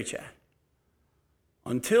getting to preach at.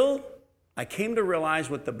 Until I came to realize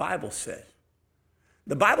what the Bible says.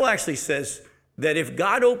 The Bible actually says that if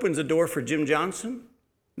God opens a door for Jim Johnson,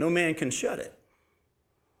 no man can shut it.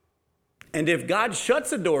 And if God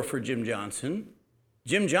shuts a door for Jim Johnson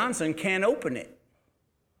can't open it.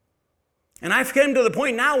 And I've come to the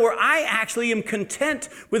point now where I actually am content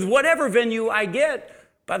with whatever venue I get.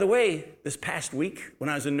 By the way, this past week when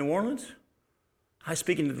I was in New Orleans, I was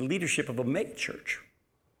speaking to the leadership of a mega church.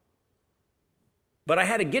 But I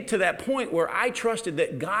had to get to that point where I trusted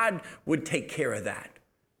that God would take care of that.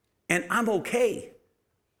 And I'm okay.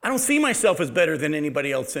 I don't see myself as better than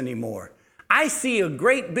anybody else anymore. I see a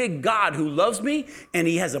great big God who loves me, and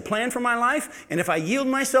he has a plan for my life. And if I yield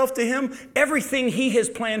myself to him, everything he has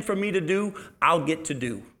planned for me to do, I'll get to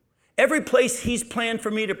do. Every place he's planned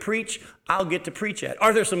for me to preach, I'll get to preach at.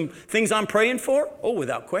 Are there some things I'm praying for? Oh,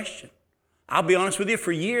 without question. I'll be honest with you,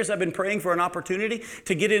 for years I've been praying for an opportunity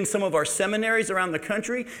to get in some of our seminaries around the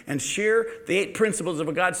country and share the 8 Principles of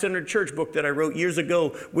a God-Centered Church book that I wrote years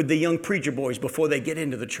ago with the young preacher boys before they get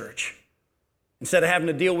into the church, instead of having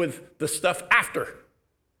to deal with the stuff after.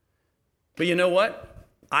 But you know what?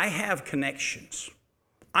 I have connections.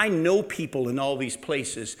 I know people in all these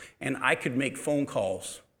places, and I could make phone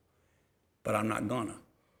calls, but I'm not gonna.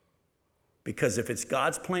 Because if it's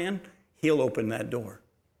God's plan, he'll open that door.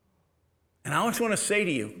 And I always want to say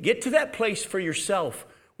to you, get to that place for yourself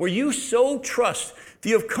where you so trust that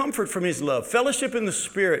you have comfort from his love, fellowship in the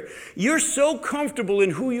Spirit. You're so comfortable in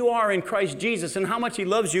who you are in Christ Jesus and how much he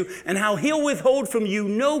loves you and how he'll withhold from you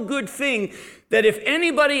no good thing, that if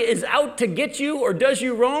anybody is out to get you or does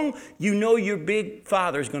you wrong, you know your big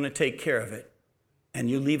Father is going to take care of it, and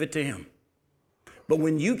you leave it to him. But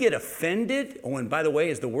when you get offended, oh, and by the way,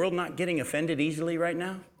 is the world not getting offended easily right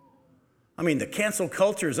now? I mean, the cancel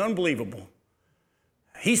culture is unbelievable.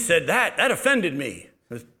 He said that offended me.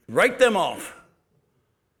 Write them off.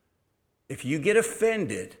 If you get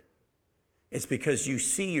offended, it's because you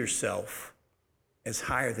see yourself as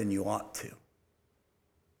higher than you ought to.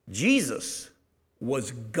 Jesus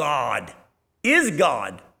was God, is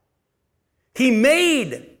God. He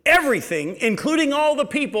made everything, including all the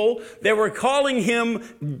people that were calling him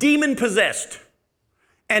demon-possessed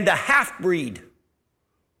and a half-breed.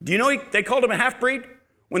 Do you know they called him a half-breed?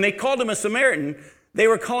 When they called him a Samaritan, they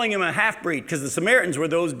were calling him a half-breed because the Samaritans were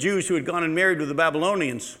those Jews who had gone and married with the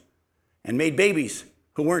Babylonians and made babies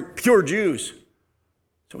who weren't pure Jews.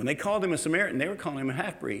 So when they called him a Samaritan, they were calling him a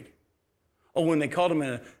half-breed. Oh, when they called him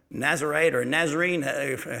a Nazarite or a Nazarene,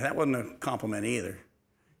 that wasn't a compliment either.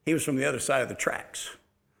 He was from the other side of the tracks.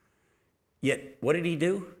 Yet, what did he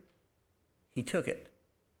do? He took it.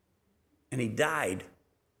 And he died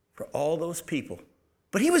for all those people.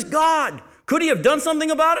 But he was God. Could he have done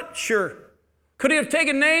something about it? Sure. Could he have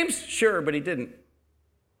taken names? Sure, but he didn't.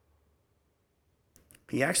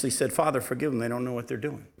 He actually said, Father, forgive them. They don't know what they're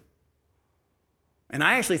doing. And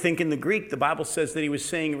I actually think in the Greek, the Bible says that he was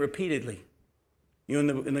saying it repeatedly. You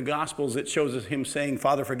know, in the Gospels, it shows us him saying,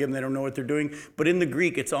 Father, forgive them. They don't know what they're doing. But in the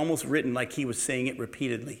Greek, it's almost written like he was saying it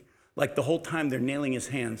repeatedly. Like the whole time they're nailing his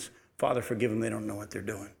hands. Father, forgive them. They don't know what they're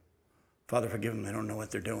doing. Father, forgive them. They don't know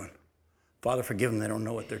what they're doing. Father, forgive them, they don't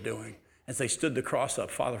know what they're doing. As they stood the cross up,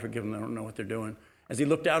 Father, forgive them, they don't know what they're doing. As he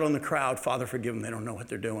looked out on the crowd, Father, forgive them, they don't know what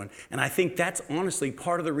they're doing. And I think that's honestly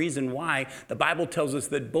part of the reason why the Bible tells us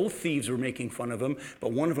that both thieves were making fun of him,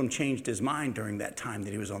 but one of them changed his mind during that time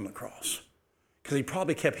that he was on the cross. Because he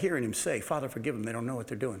probably kept hearing him say, Father, forgive them, they don't know what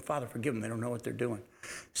they're doing. Father, forgive them, they don't know what they're doing.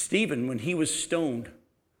 Stephen, when he was stoned,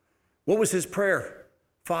 what was his prayer?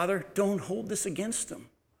 Father, don't hold this against them.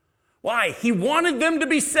 Why? He wanted them to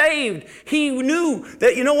be saved. He knew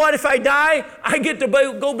that, you know what, if I die, I get to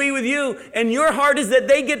go be with you. And your heart is that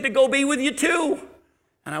they get to go be with you too.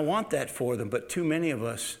 And I want that for them. But too many of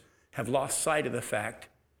us have lost sight of the fact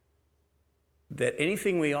that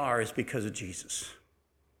anything we are is because of Jesus.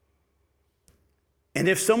 And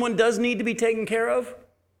if someone does need to be taken care of,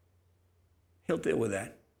 he'll deal with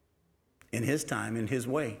that in his time, in his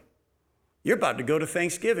way. You're about to go to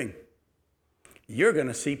Thanksgiving. You're going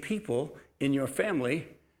to see people in your family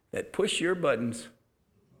that push your buttons.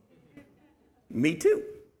 Me too.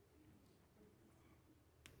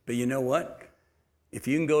 But you know what? If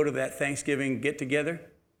you can go to that Thanksgiving get-together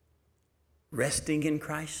resting in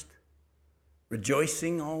Christ,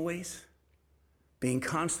 rejoicing always, being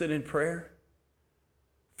constant in prayer,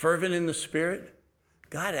 fervent in the Spirit,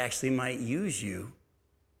 God actually might use you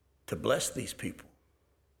to bless these people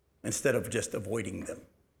instead of just avoiding them.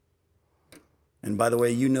 And by the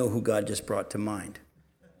way, you know who God just brought to mind.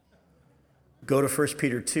 Go to 1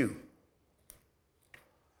 Peter 2.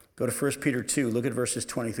 Go to 1 Peter 2. Look at verses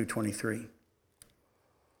 20 through 23.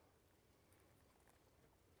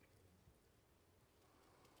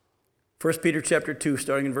 1 Peter chapter 2,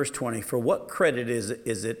 starting in verse 20. For what credit is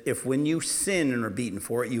it if when you sin and are beaten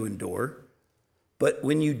for it, you endure? But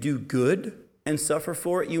when you do good and suffer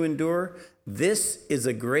for it, you endure? This is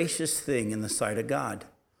a gracious thing in the sight of God.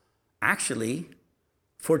 Actually,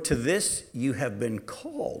 for to this you have been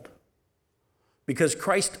called, because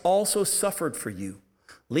Christ also suffered for you,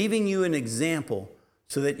 leaving you an example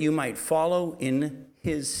so that you might follow in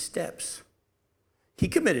his steps. He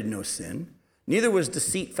committed no sin, neither was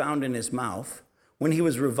deceit found in his mouth. When he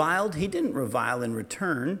was reviled, he didn't revile in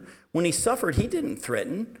return. When he suffered, he didn't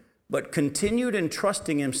threaten, but continued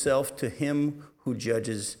entrusting himself to him who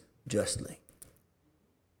judges justly.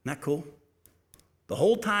 Isn't that cool? The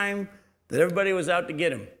whole time that everybody was out to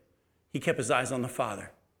get him, he kept his eyes on the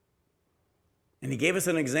Father. And he gave us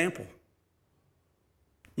an example.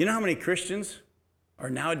 You know how many Christians are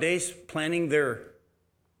nowadays planning their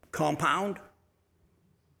compound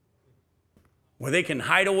where they can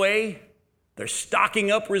hide away? They're stocking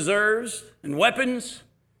up reserves and weapons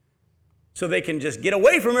so they can just get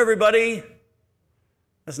away from everybody.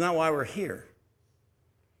 That's not why we're here.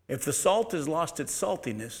 If the salt has lost its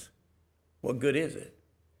saltiness, what good is it?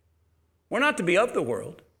 We're not to be of the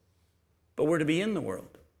world, but we're to be in the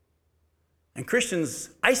world. And Christians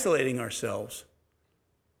isolating ourselves,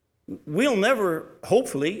 we'll never,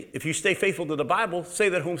 hopefully, if you stay faithful to the Bible, say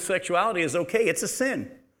that homosexuality is okay. It's a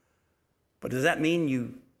sin. But does that mean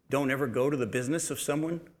you don't ever go to the business of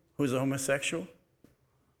someone who's a homosexual?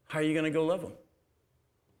 How are you going to go love them?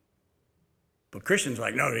 But Christians are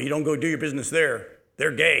like, no, you don't go do your business there.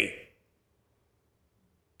 They're gay.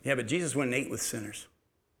 Yeah, but Jesus went and ate with sinners.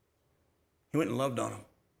 He went and loved on them.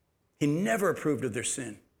 He never approved of their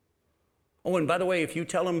sin. Oh, and by the way, if you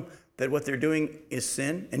tell them that what they're doing is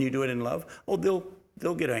sin and you do it in love, oh,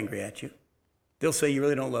 they'll get angry at you. They'll say you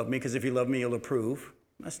really don't love me because if you love me, you'll approve.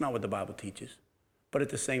 That's not what the Bible teaches. But at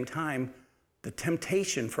the same time, the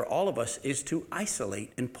temptation for all of us is to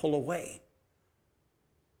isolate and pull away.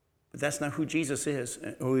 But that's not who Jesus is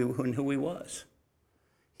and who he was.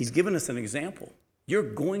 He's given us an example. You're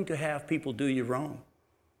going to have people do you wrong.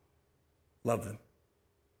 Love them.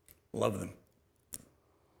 Love them.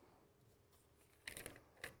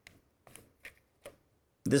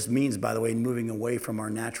 This means, by the way, moving away from our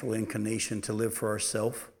natural inclination to live for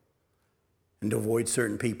ourselves and to avoid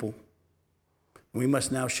certain people. We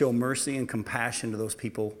must now show mercy and compassion to those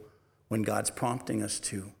people when God's prompting us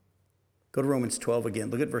to. Go to Romans 12 again.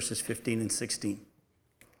 Look at verses 15 and 16.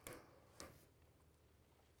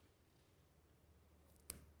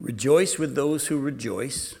 Rejoice with those who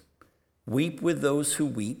rejoice. Weep with those who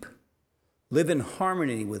weep. Live in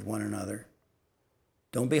harmony with one another.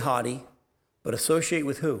 Don't be haughty, but associate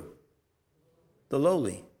with who? The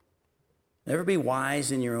lowly. Never be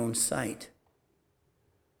wise in your own sight.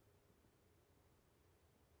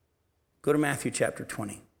 Go to Matthew chapter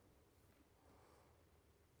 20,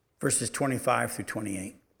 verses 25 through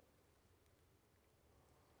 28.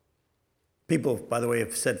 People, by the way,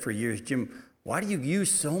 have said for years, Jim, why do you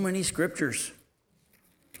use so many scriptures?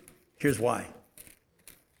 Here's why.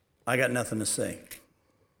 I got nothing to say.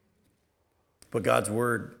 But God's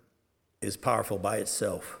word is powerful by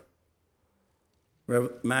itself.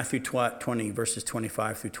 Matthew 20, verses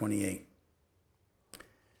 25 through 28.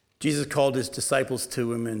 Jesus called his disciples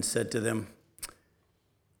to him and said to them,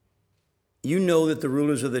 you know that the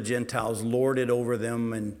rulers of the Gentiles lord it over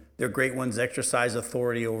them, and their great ones exercise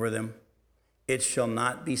authority over them. It shall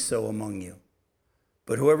not be so among you.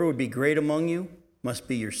 But whoever would be great among you must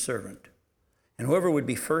be your servant, and whoever would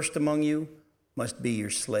be first among you must be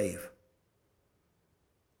your slave.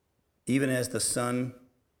 Even as the Son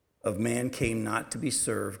of Man came not to be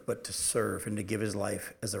served, but to serve and to give his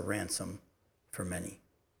life as a ransom for many.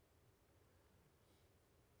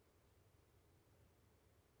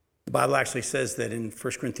 The Bible actually says that in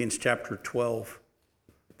 1 Corinthians chapter 12,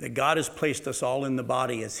 that God has placed us all in the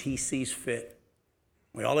body as he sees fit.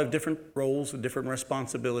 We all have different roles and different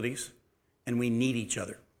responsibilities, and we need each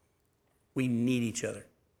other. We need each other.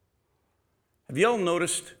 Have you all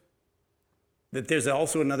noticed that there's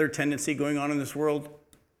also another tendency going on in this world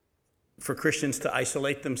for Christians to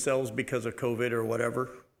isolate themselves because of COVID or whatever?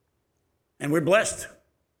 And we're blessed.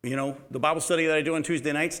 You know, the Bible study that I do on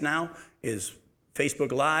Tuesday nights now is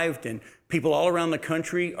Facebook Live, and people all around the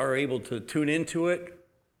country are able to tune into it.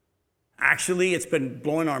 Actually, it's been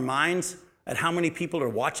blowing our minds at how many people are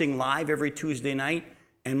watching live every Tuesday night.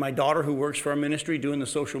 And my daughter, who works for our ministry doing the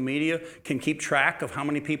social media, can keep track of how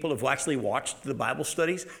many people have actually watched the Bible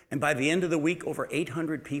studies. And by the end of the week, over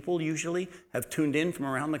 800 people usually have tuned in from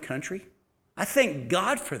around the country. I thank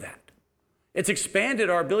God for that. It's expanded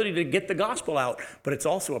our ability to get the gospel out, but it's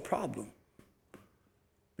also a problem.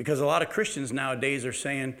 Because a lot of Christians nowadays are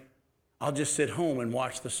saying, I'll just sit home and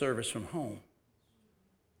watch the service from home.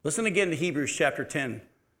 Listen again to Hebrews chapter 10.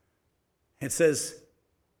 It says,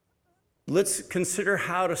 let's consider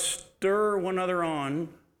how to stir one another on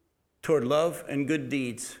toward love and good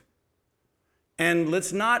deeds. And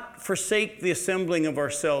let's not forsake the assembling of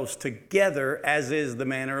ourselves together, as is the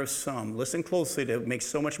manner of some. Listen closely, it makes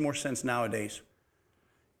so much more sense nowadays.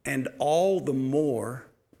 And all the more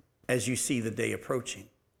as you see the day approaching.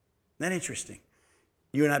 Isn't that interesting?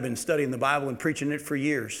 You and I have been studying the Bible and preaching it for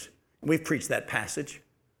years. We've preached that passage,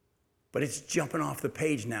 but it's jumping off the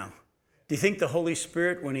page now. Do you think the Holy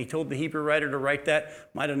Spirit, when he told the Hebrew writer to write that,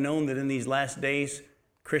 might have known that in these last days,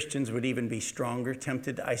 Christians would even be stronger,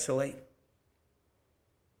 tempted to isolate?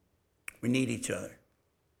 We need each other.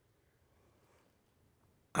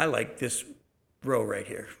 I like this row right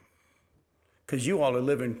here because you all are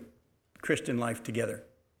living Christian life together.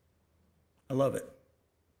 I love it.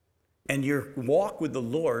 And your walk with the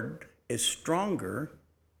Lord is stronger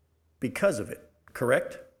because of it,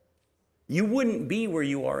 correct? You wouldn't be where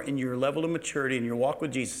you are in your level of maturity and your walk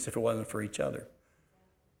with Jesus if it wasn't for each other.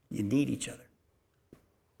 You need each other.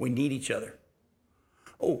 We need each other.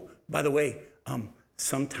 Oh, by the way,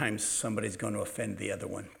 sometimes somebody's going to offend the other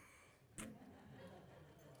one.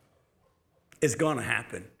 It's going to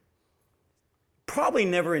happen. Probably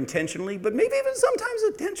never intentionally, but maybe even sometimes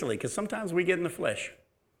intentionally, because sometimes we get in the flesh.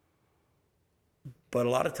 But a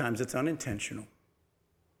lot of times it's unintentional.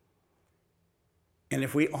 And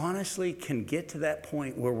if we honestly can get to that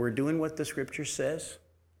point where we're doing what the scripture says,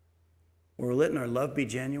 we're letting our love be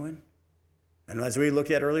genuine. And as we looked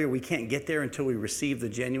at earlier, we can't get there until we receive the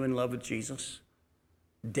genuine love of Jesus.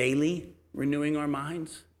 Daily renewing our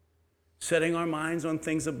minds, setting our minds on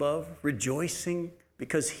things above, rejoicing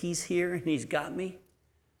because he's here and he's got me.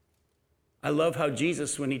 I love how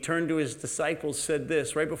Jesus, when he turned to his disciples, said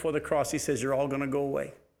this right before the cross. He says, you're all going to go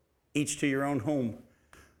away, each to your own home.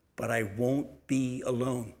 But I won't be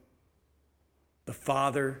alone. The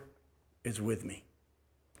Father is with me.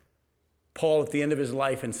 Paul, at the end of his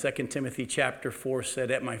life in 2 Timothy chapter 4,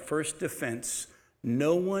 said, at my first defense,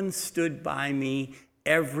 no one stood by me,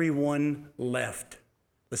 everyone left.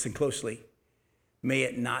 Listen closely. May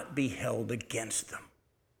it not be held against them.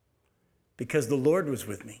 Because the Lord was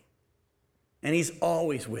with me, and he's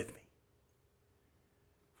always with me.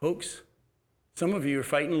 Folks, some of you are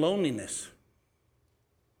fighting loneliness.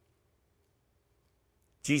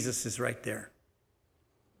 Jesus is right there.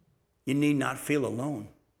 You need not feel alone.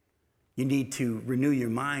 You need to renew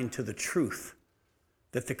your mind to the truth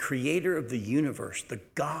that the creator of the universe, the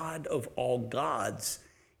God of all gods,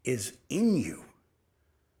 is in you.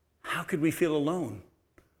 How could we feel alone?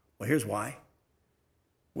 Well, here's why.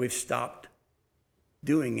 We've stopped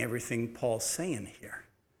doing everything Paul's saying here.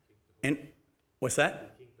 And what's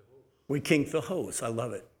that? We kink the hose. I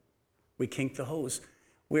love it. We kink the hose.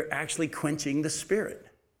 We're actually quenching the Spirit.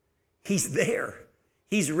 He's there.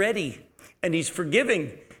 He's ready. And he's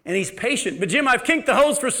forgiving. And he's patient. But Jim, I've kinked the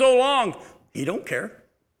hose for so long. He don't care.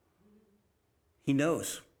 He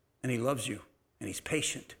knows. And he loves you. And he's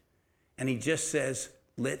patient. And he just says,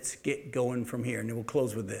 let's get going from here. And we'll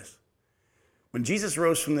close with this. When Jesus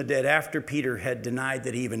rose from the dead after Peter had denied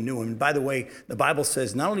that he even knew him. And by the way, the Bible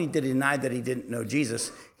says not only did he deny that he didn't know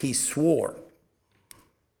Jesus, he swore.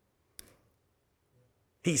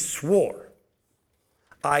 He swore.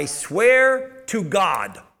 I swear to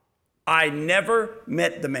God, I never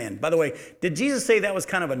met the man. By the way, did Jesus say that was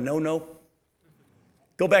kind of a no-no?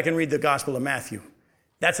 Go back and read the Gospel of Matthew.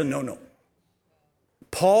 That's a no-no.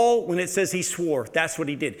 Paul, when it says he swore, that's what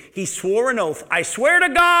he did. He swore an oath. I swear to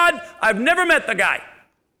God, I've never met the guy.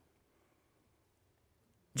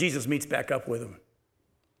 Jesus meets back up with him.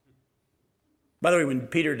 By the way, when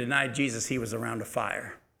Peter denied Jesus, he was around a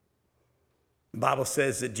fire. The Bible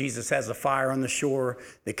says that Jesus has a fire on the shore.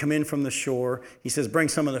 They come in from the shore. He says, bring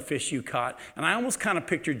some of the fish you caught. And I almost kind of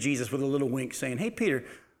pictured Jesus with a little wink saying, hey, Peter,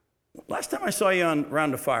 last time I saw you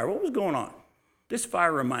around the fire, what was going on? This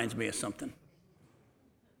fire reminds me of something.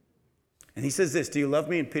 And he says this, do you love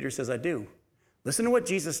me? And Peter says, I do. Listen to what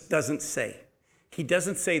Jesus doesn't say. He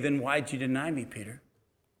doesn't say, then why'd you deny me, Peter?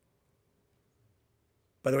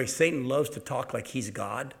 By the way, Satan loves to talk like he's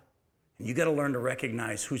God, and you got to learn to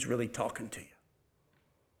recognize who's really talking to you.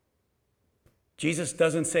 Jesus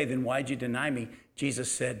doesn't say, then why'd you deny me?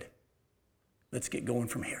 Jesus said, let's get going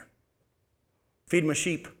from here. Feed my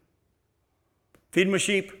sheep. Feed my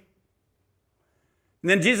sheep. And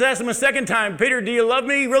then Jesus asked him a second time, Peter, do you love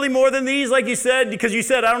me really more than these, like you said? Because you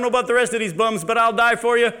said, I don't know about the rest of these bums, but I'll die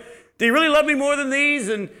for you. Do you really love me more than these?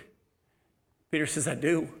 And Peter says, I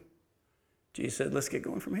do. Jesus said, let's get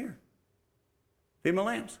going from here. Feed my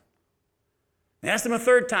lambs. They asked him a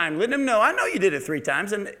third time, letting him know, I know you did it 3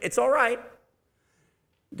 times, and it's all right.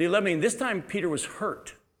 Do you love me? And this time Peter was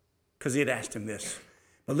hurt because he had asked him this.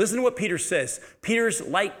 But listen to what Peter says. Peter's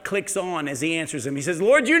light clicks on as he answers him. He says,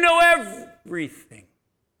 Lord, you know everything.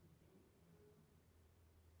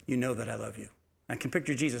 You know that I love you. I can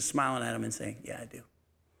picture Jesus smiling at him and saying, yeah, I do.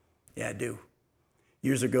 Yeah, I do.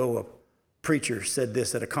 Years ago, a preacher said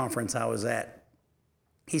this at a conference I was at.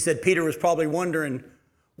 He said Peter was probably wondering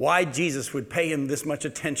why Jesus would pay him this much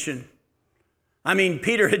attention. I mean,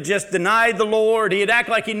 Peter had just denied the Lord. He had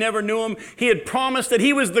acted like he never knew him. He had promised that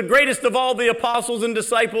he was the greatest of all the apostles and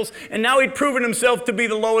disciples, and now he'd proven himself to be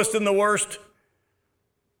the lowest and the worst.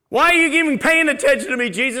 Why are you even paying attention to me,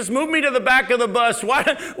 Jesus? Move me to the back of the bus. Why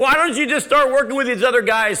don't you just start working with these other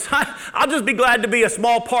guys? I'll just be glad to be a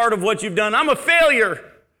small part of what you've done. I'm a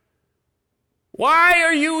failure. Why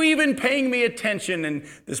are you even paying me attention? And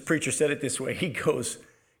this preacher said it this way. He goes,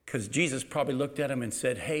 because Jesus probably looked at him and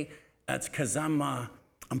said, hey, that's because I'm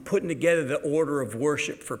putting together the order of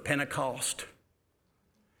worship for Pentecost.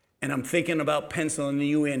 And I'm thinking about penciling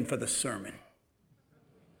you in for the sermon.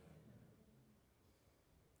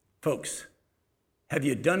 Folks, have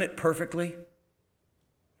you done it perfectly?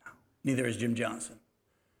 No, neither has Jim Johnson.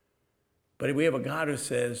 But we have a God who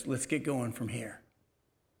says, let's get going from here.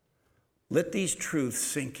 Let these truths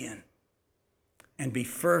sink in and be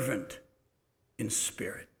fervent in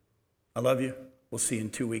spirit. I love you. We'll see you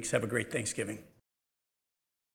in 2 weeks. Have a great Thanksgiving.